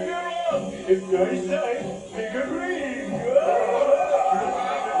 hang around. If they say, Pig agree.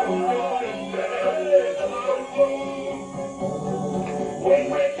 When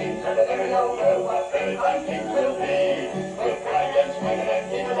we're kings of the very old world, what very fine kings will be. We'll fly and swing and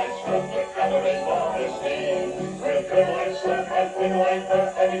giggle and scrub with cranberries for the steam. We'll dribble and slurp and wiggle and burp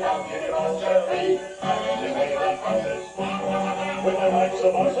and it out in your lingerie. And to make our fussers with the likes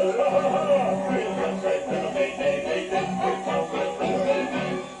of us. We'll translate with a beat, beat, beat, beat, with comfort, beat, beat,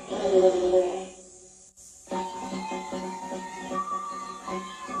 beat.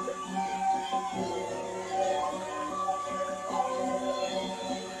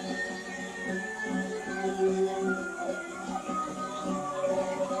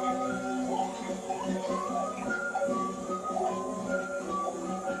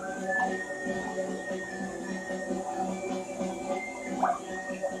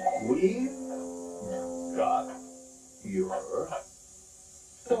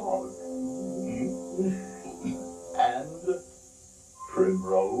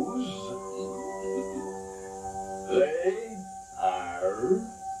 clothes. They are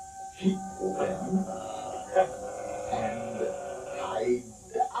hidden and tied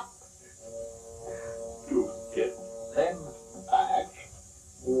up to get them back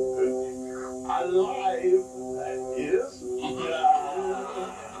alive, that is.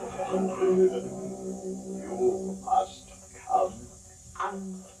 You must come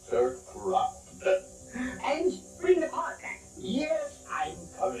underground. And bring the pot back. Yes, I'm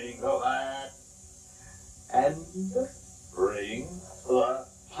coming to that. And bring the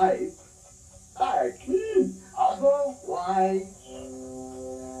pipe back. Otherwise,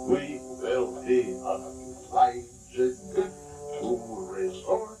 we will be obliged to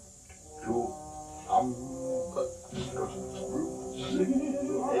resort to some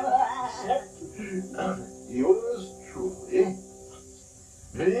yours truly,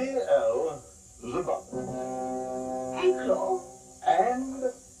 Beelzebub. And Claw. And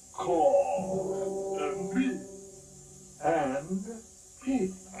Claw. Me. And he.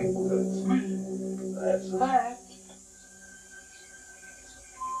 That's me. That's that.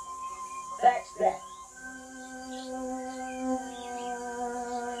 That's that.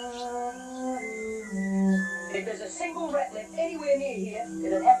 If there's a single rat left anywhere near here,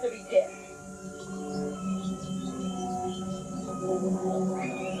 it'll have to be dead.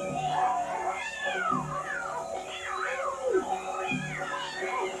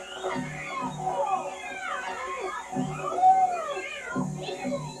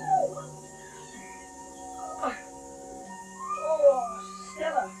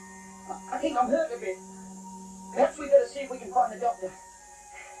 I think I'm hurt a bit. Perhaps we better see if we can find a doctor.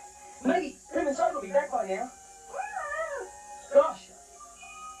 Maybe Prim and Soda will be back by now. Gosh.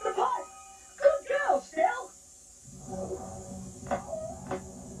 The pipe! Good girl, Stell!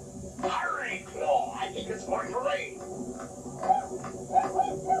 Hurry, Claw! I think it's going to rain.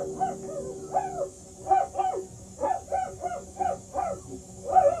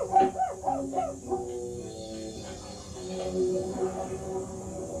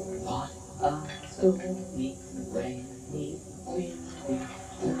 Stormy, rainy, windy,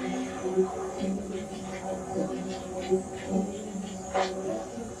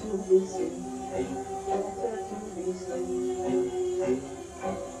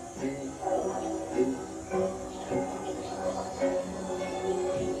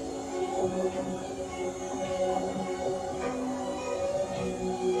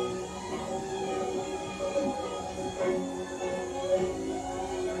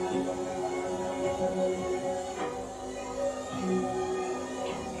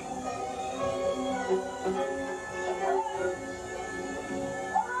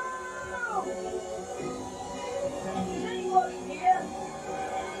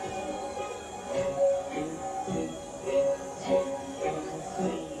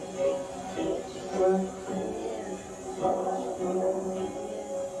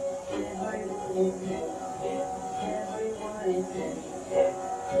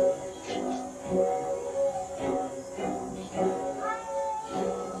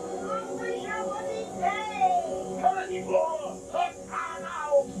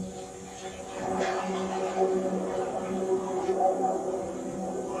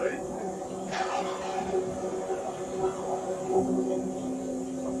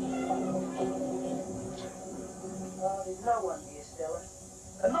 There's no one here, Stella.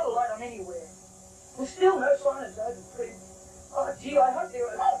 And not a light on anywhere. There's still no sign of Dave and Prim. Oh, gee, I hope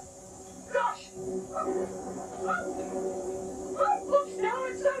they're... Gosh! Look, Stella,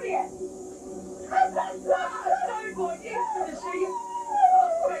 it's Zodiac! Sorry, boy, dear. Good to see you.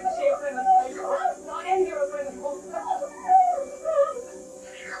 Great to see you, Prim and I am here, Prim and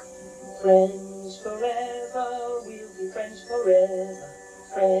Friends forever, we'll be friends forever.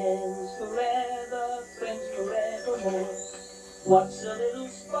 Friends forever, friends forevermore. What's a little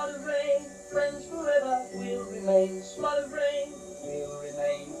spot of rain? Friends forever, we'll remain. Spot of rain, we'll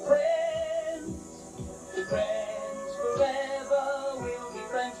remain friends. Friends forever, we'll be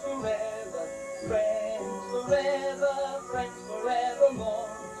friends forever. Friends forever, friends forevermore.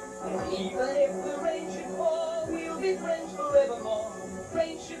 And even if the rain should fall, we'll be friends forevermore.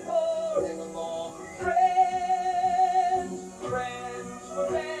 Rain should fall evermore. Friends, friends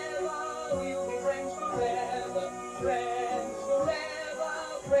forever, we'll be friends forever. Friends forever,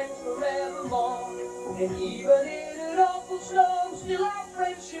 friends forevermore. And even in an awful storm, still our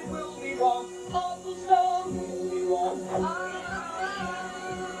friendship will be warm. Awful storm will be warm.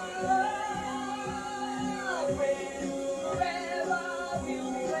 Friends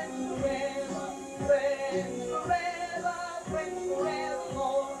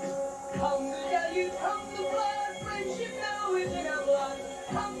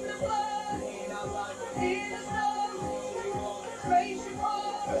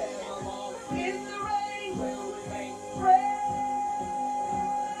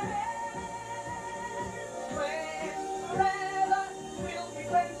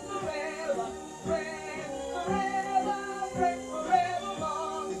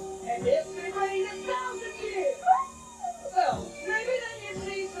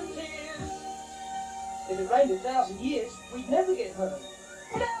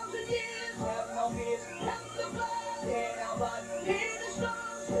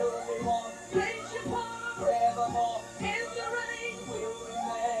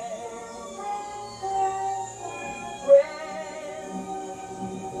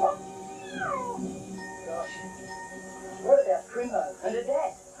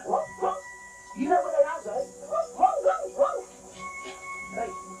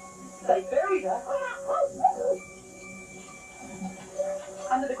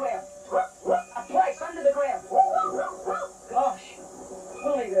under the ground. A place under the ground. Gosh.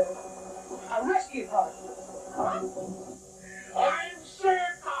 We'll need a rescue party. I'm sick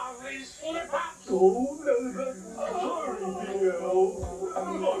of these slip-ups. Oh, no, sorry, dear.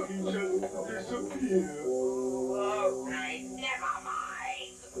 Lucky just disappeared. All right, never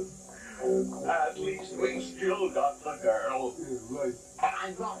mind. At least we still got the girl. Right. And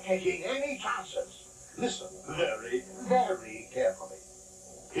I'm not taking any chances. Listen very, very carefully.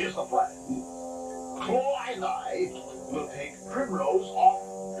 Here's the plan. Claw and I will take Primrose off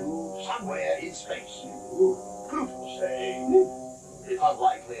to somewhere in space. Pluto, say. It's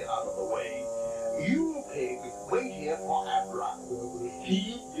unlikely and out of the way. You, Pig, wait here for Abra.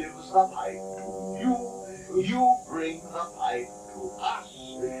 He gives the pipe to you. You bring the pipe to us.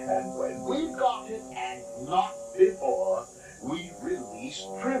 And when we've got it, and not before, we release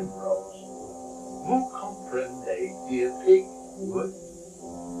Primrose. Vous comprendez, dear Pig? Good?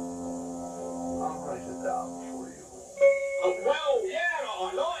 I'll write it down for you. Well, yeah,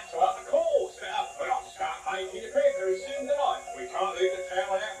 I'd like to, of course. We'll have to start making the paper as soon tonight. We can't leave the town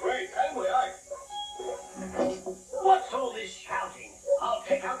without bread, can we, eh? What's all this shouting? I'll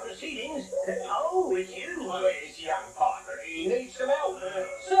take out proceedings. Oh, it's you. Well, it's young Parker. He needs some help.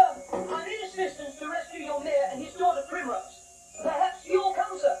 Sir, I need assistance to rescue your mayor and his daughter Primrose. Perhaps you'll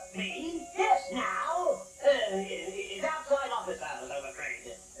come, sir. Me? Yes, now? It's outside office hours, I'm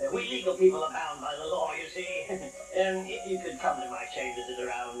afraid. We legal people are bound by the law, you see. If you could come to my chambers at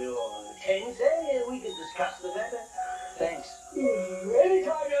around 10, say, we could discuss the matter. Thanks.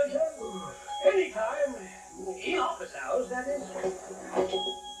 Anytime, young sir. Anytime. In office hours, that is.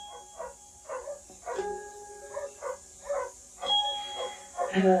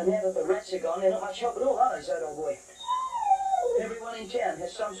 Now that the rats are gone, they're not much help at all, are they, Zod, old boy? Everyone in town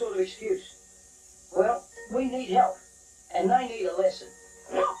has some sort of excuse. Well, we need help, and they need a lesson.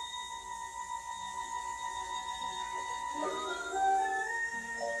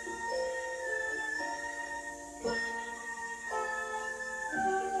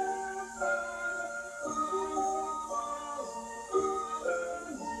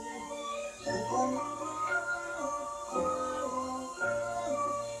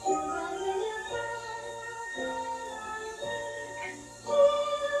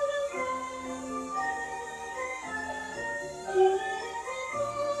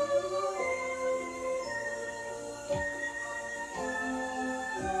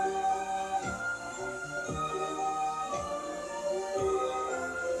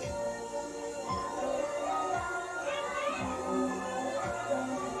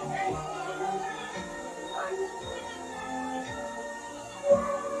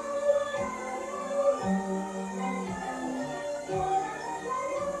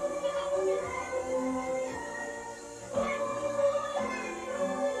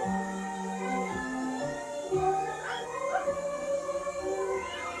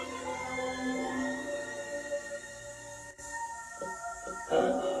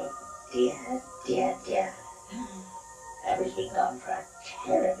 Dear. Abra's been gone for a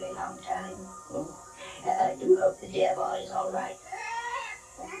terribly long time. Oh, I do hope the dear boy is all right.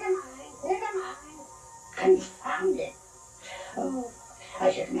 Never mind. Confound it. Oh,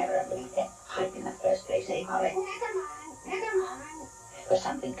 I should never have left that pipe in the first place, eh, Polly? Never mind. For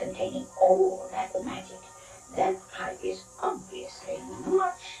something containing all that magic, that pipe is obviously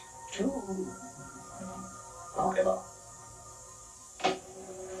much too portable.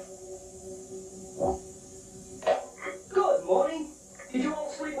 Good morning. Did you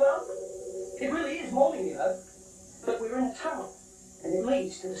all sleep well? It really is morning, you know. But we're in a tunnel, and it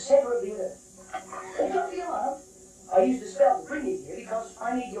leads to the center of the earth. Don't be alarmed. I used a spell to bring you here because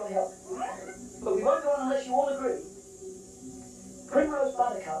I need your help. But we won't go on unless you all agree. Primrose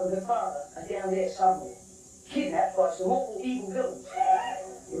Buttercup and her father are down there somewhere, kidnapped by some awful evil villains.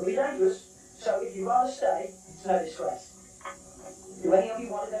 It'll be dangerous, so if you'd rather stay, it's no disgrace. Do any of you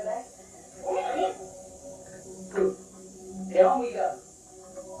want to go back? Good. Then on we go.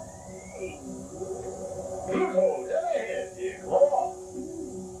 Pluto, get ahead, dear Claw.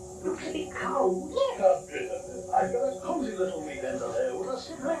 Looks a bit cold. A bit of it. I've got a cozy little weekend there with a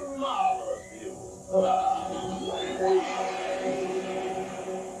simply marvelous view.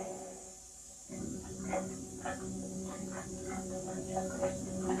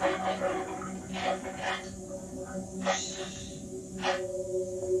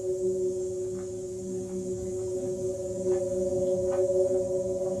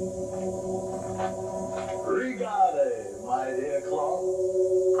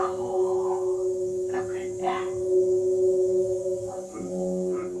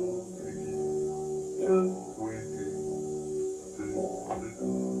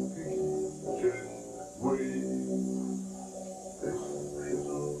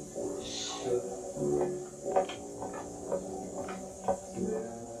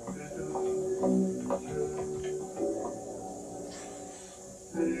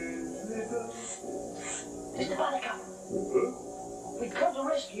 Mr. Buttercup. We've come to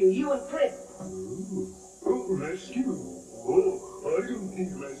rescue you and Fred. Oh, rescue? Oh, I don't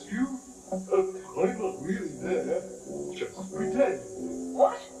need rescue. I'm not really there. Just pretend.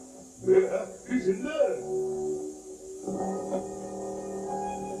 What? There isn't there.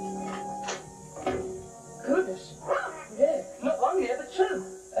 Goodness. Yeah, not one there, but two.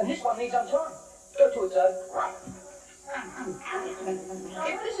 And this one needs untying. Go to it, Zoe.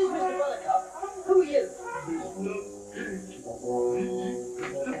 If this is Mr. Buttercup, who are you? Mr. Pig.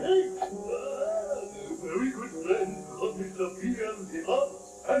 Very good friend of Mr. Beelzebub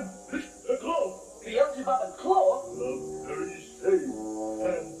and Mr. Claw. Beelzebub and Claw? Very safe.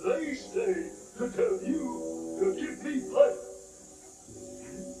 And they say to tell you to give me life.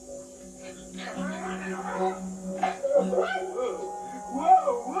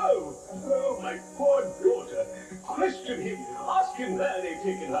 Whoa! Oh, my poor daughter. Question him. Ask him where they've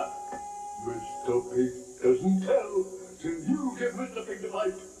taken her. Mr. Pig doesn't tell till you give Mr. Pig the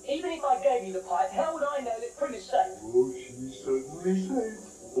pipe. Even if I gave you the pipe, how would I know that Prim is safe? Oh, she's certainly safe.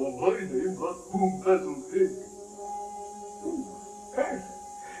 For my name's not Boom Basil Pig.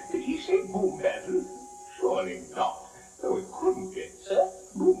 Did he say Boom Basil? Surely not. No, it couldn't be. Sir?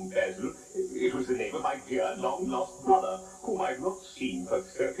 Boom Basil, it was the name of my dear long-lost brother, whom I've not seen for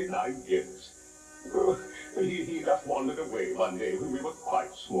 39 years. Oh, he just wandered away one day when we were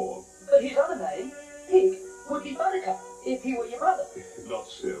quite small. But his other name, Pig, would be Buttercup, if he were your brother. Not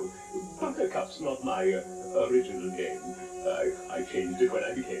so. Buttercup's not my original name. I changed it when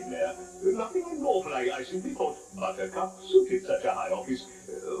I became mayor. Nothing unlawful. I simply thought Buttercup suited such a high office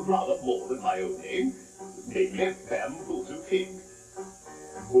rather more than my own name, namely Bamboozle Pig.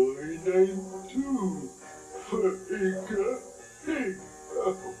 My name too, Pig.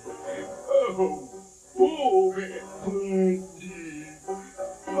 Oh, Pig.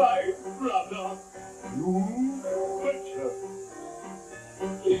 My brother. You betcha.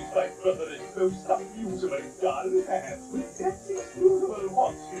 He's my brother is most unusual and dull. That's excusable.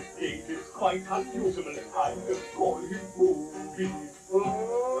 What's his name is quite unusual. I just call him Movie. Oh,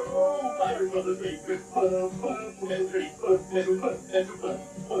 my brother's name is my brother's name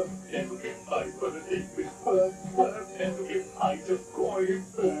is I just call him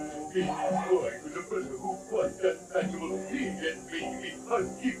Movie. Oh, I was a person who was untouchable. He and me,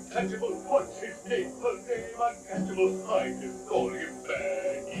 untouchable. What's his name? Her name untouchable. I just call him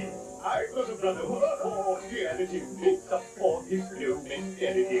Baggy. I was a brother who fought reality, picked up for his new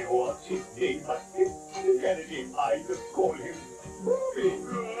mentality. What's his name? Mentality. I just call him Movie.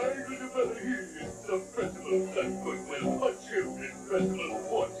 I was a brother here. The principal done goodwill. A children's principal.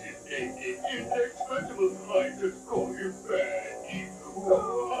 What's his name? Inexpressible. I just call him Baggy.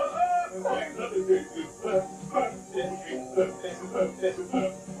 My brother's name is I just call him Baggy.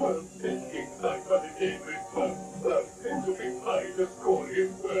 My brother's name I just call him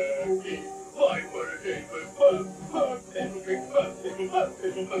Baggy. My brother's name is my brother's name is I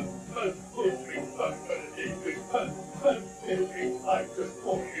just call him Baggy.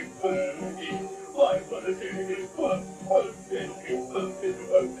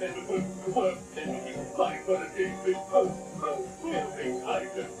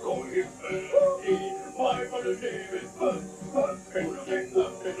 My brother's name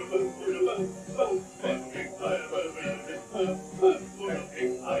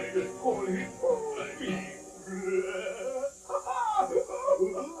is I just call him Baggy.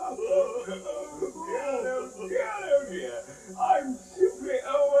 Dear, I'm simply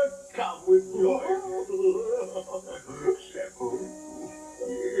overcome with joy. Seppo,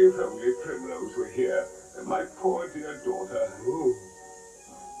 if only Primrose were here, and my poor dear daughter.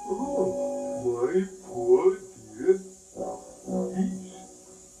 My poor dear niece.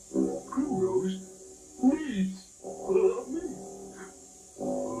 Primrose niece. Me.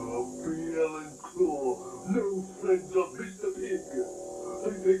 Beel and Claw, no friends of Mr. Pig.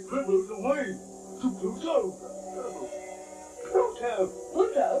 They take Primrose away to Pluto.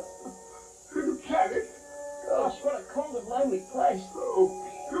 Pluto? You planet? Gosh, what a cold and lonely place. Oh,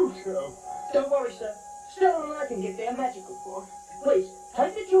 Pluto. Don't worry, sir. Stella and I can get there magical for it. Please,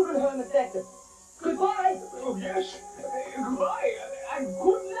 take the children home and thank them. Goodbye. Oh, yes. Goodbye, and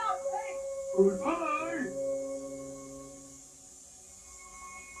good luck. Goodbye.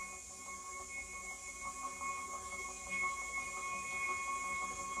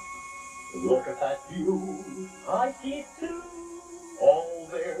 Look at that view. I see it too. All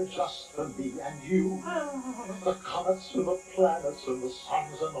there just for me and you. The comets and the planets and the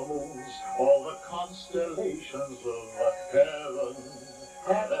suns and the moons. All the constellations of heaven.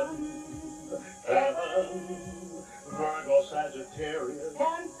 Heaven. Virgo, Sagittarius.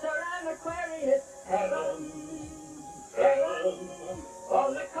 Cancer.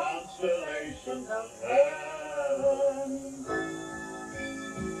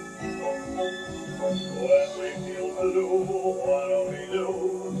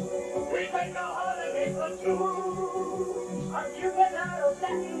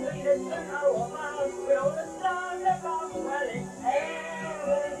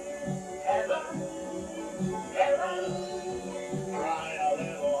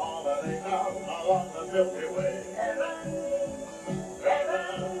 on the Milky Way. Heaven,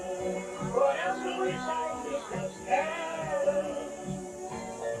 heaven, what else can we say? It's just heaven.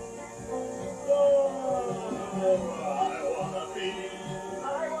 Oh, I wanna be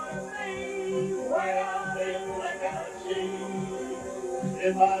way out in the galaxy.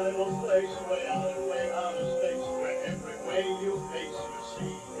 In my little place, way out of space, where every way you face you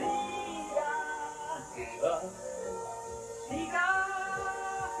see.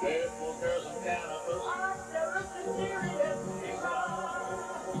 Faithful girls and cannabis.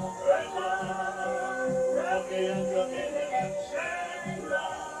 Rocky and Jamaican and Sandra.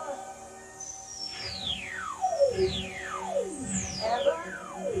 Heaven,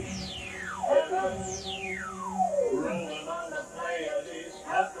 rolling on the Pleiades,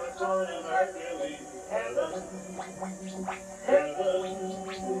 Capricorn and Mercury. Heaven,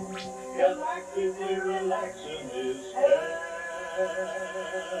 galactically relaxing is heaven.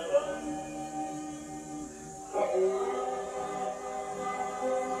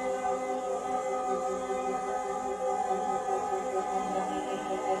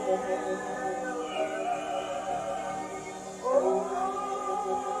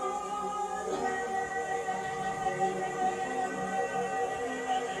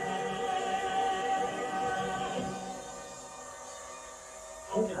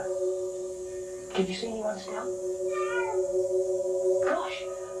 Did you see anyone still? Gosh,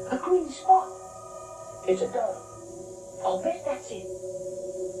 a green spot. It's a dove. I'll bet that's it.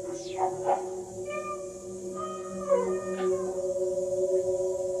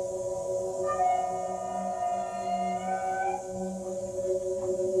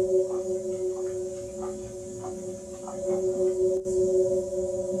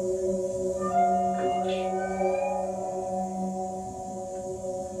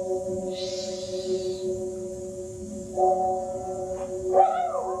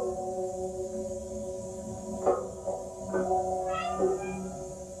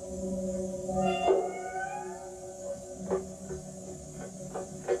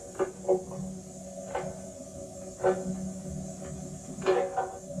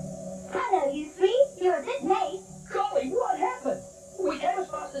 Hello, you three. You're a bit late. Golly, what happened? We came as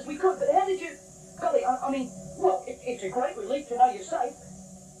fast as we could, but how did you... Golly, I mean, well, it's a great relief to know you're safe.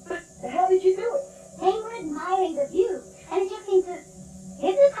 But how did you do it? They were admiring the view, and it just seemed to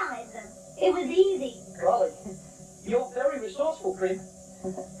hypnotize them. It was easy. Golly, you're very resourceful, Prim.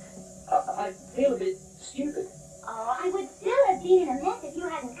 I feel a bit stupid. Oh, I would still have been in a mess if you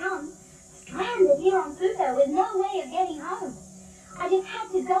hadn't come. Stranded here on Pluto with no way of getting home. I just had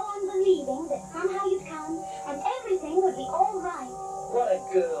to go on believing that somehow you'd come and everything would be all right. What a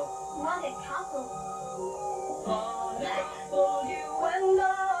girl. What a couple. On a couple, you and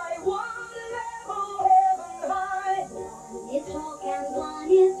I, one level heaven high. One is talk and one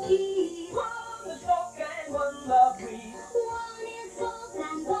is cheese. One is talk and one the breeze. One is salt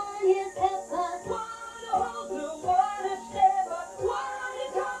and one is pepper. One a holder, one a stepper. One a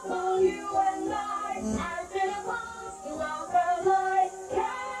couple, you and I. As in a box to Alkali,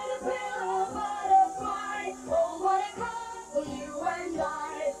 caterpillar, butterfly. Oh, what a couple, you and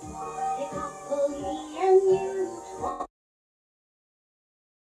I. what a couple, me and you. One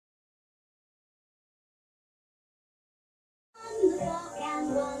the talk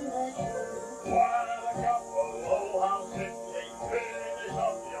and one the truth. What a couple, oh how simply, finish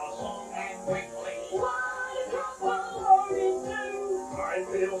up your song and quickly. What a couple, roaring too. I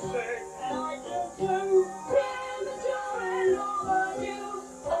feel sick. And I do too. Premature and overdue.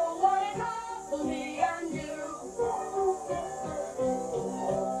 Oh, what a couple, me and you.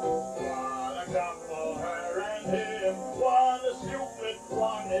 What a couple, her and him. One is stupid,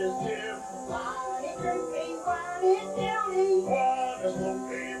 one is Jim. One is goofy, one is silly. One is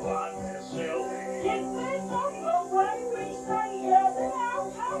spooky, one is silly. Different from the way we say it. And our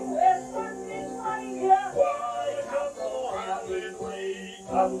tongue is something stranger. What a couple, happily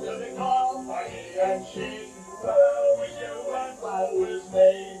come to the company and she. Woe is you and woe is me.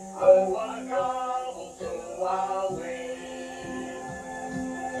 Oh, what a couple, so are we.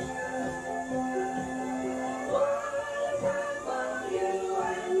 You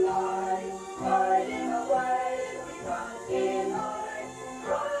and I, hiding away, we can't deny.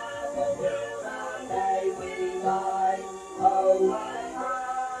 From the will our day we lie. Oh, what a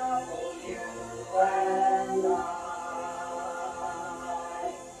couple, you and I.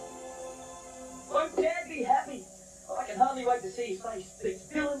 Won't Dad be happy? I can hardly wait to see his face. The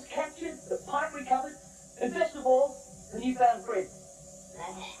villains captured, the pipe recovered, and best of all, the newfound friend.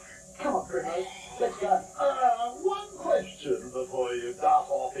 Come on, Primrose, let's go. One question before you dart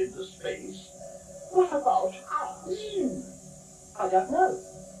off into space. What about us? I don't know.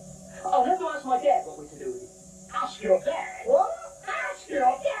 I'll have to ask my dad what we're to do with it. Ask your dad? What? Ask your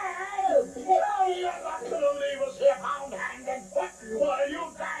dad? No, you're not going to leave us here pound-handed. What, you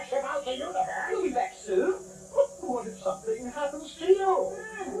dash about the universe? We'll be back soon. What if something happens to you?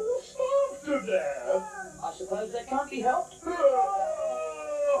 You'll starve to death. I suppose that can't be helped.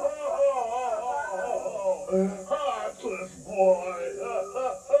 Heartless boy.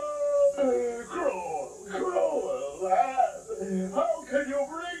 Cruel lad. How can you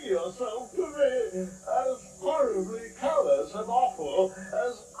bring yourself to be as horribly callous and awful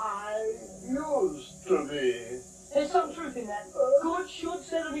as I used to be? There's some truth in that. Good should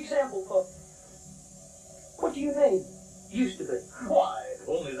set an example for... What do you mean, used to be? Why,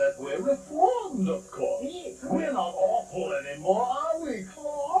 only that we're reformed, of course. We're not awful anymore, are we,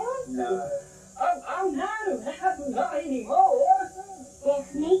 Claude? No. Oh, no, not anymore. They're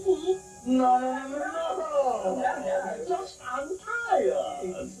sneaky. No. Just untie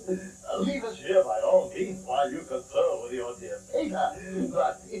us. Leave us here by all means while you confer with your dear Peter.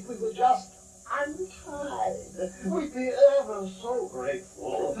 But if we were just untied, we'd be ever so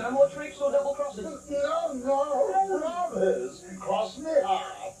grateful. No more tricks or double crosses. No, promise. Cross me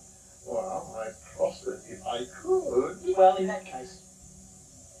half. Well, I'd cross it if I could. Well, in that case.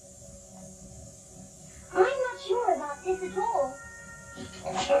 I'm not sure about this at all.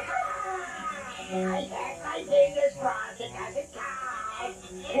 I got my fingers crossed, it doesn't count.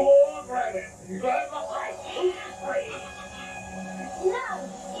 Poor Grendel. Grab the light. No,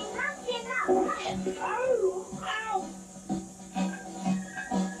 enough's enough. Ow!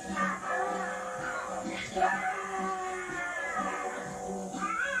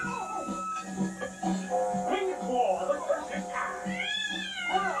 Bring the claw.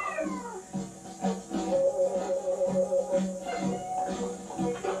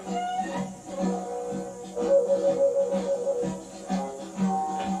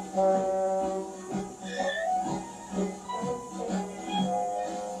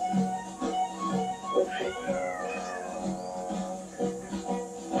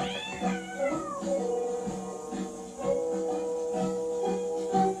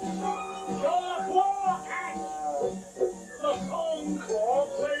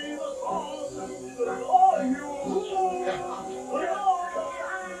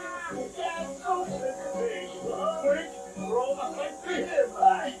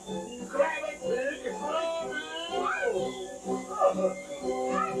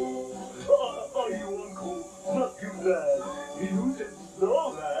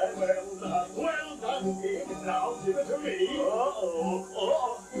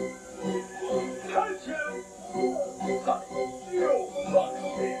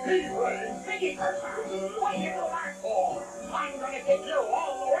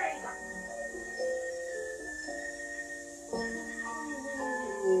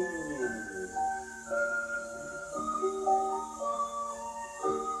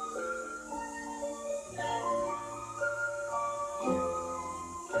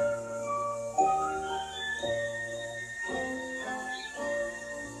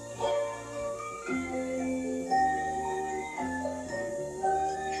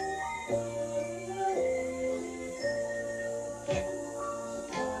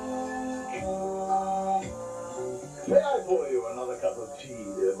 May I pour you another cup of tea,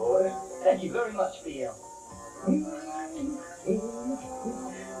 dear boy? Thank you very much, BL.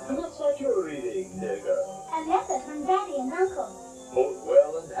 What's that you're reading, dear girl? A letter from Daddy and Uncle. Both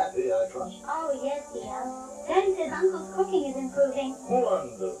well and happy, I trust. Oh, yes, dear. Daddy says Uncle's cooking is improving.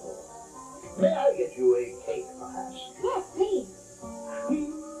 Wonderful. May I get you a cake, perhaps? Yes, please.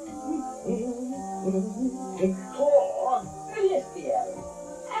 Claude, Yes, BL.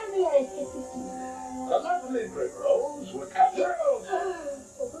 And the other is 50. the lovely primrose would cut her off.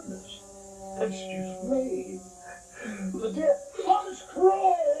 Oh, goodness. Excuse me. The dear Flutters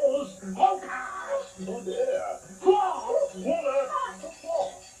Crows! Podcast! Oh, dear. Claude! Water!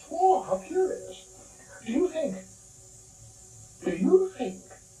 Oh, how curious. Do you think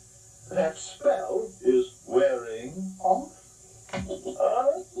that spell is wearing off?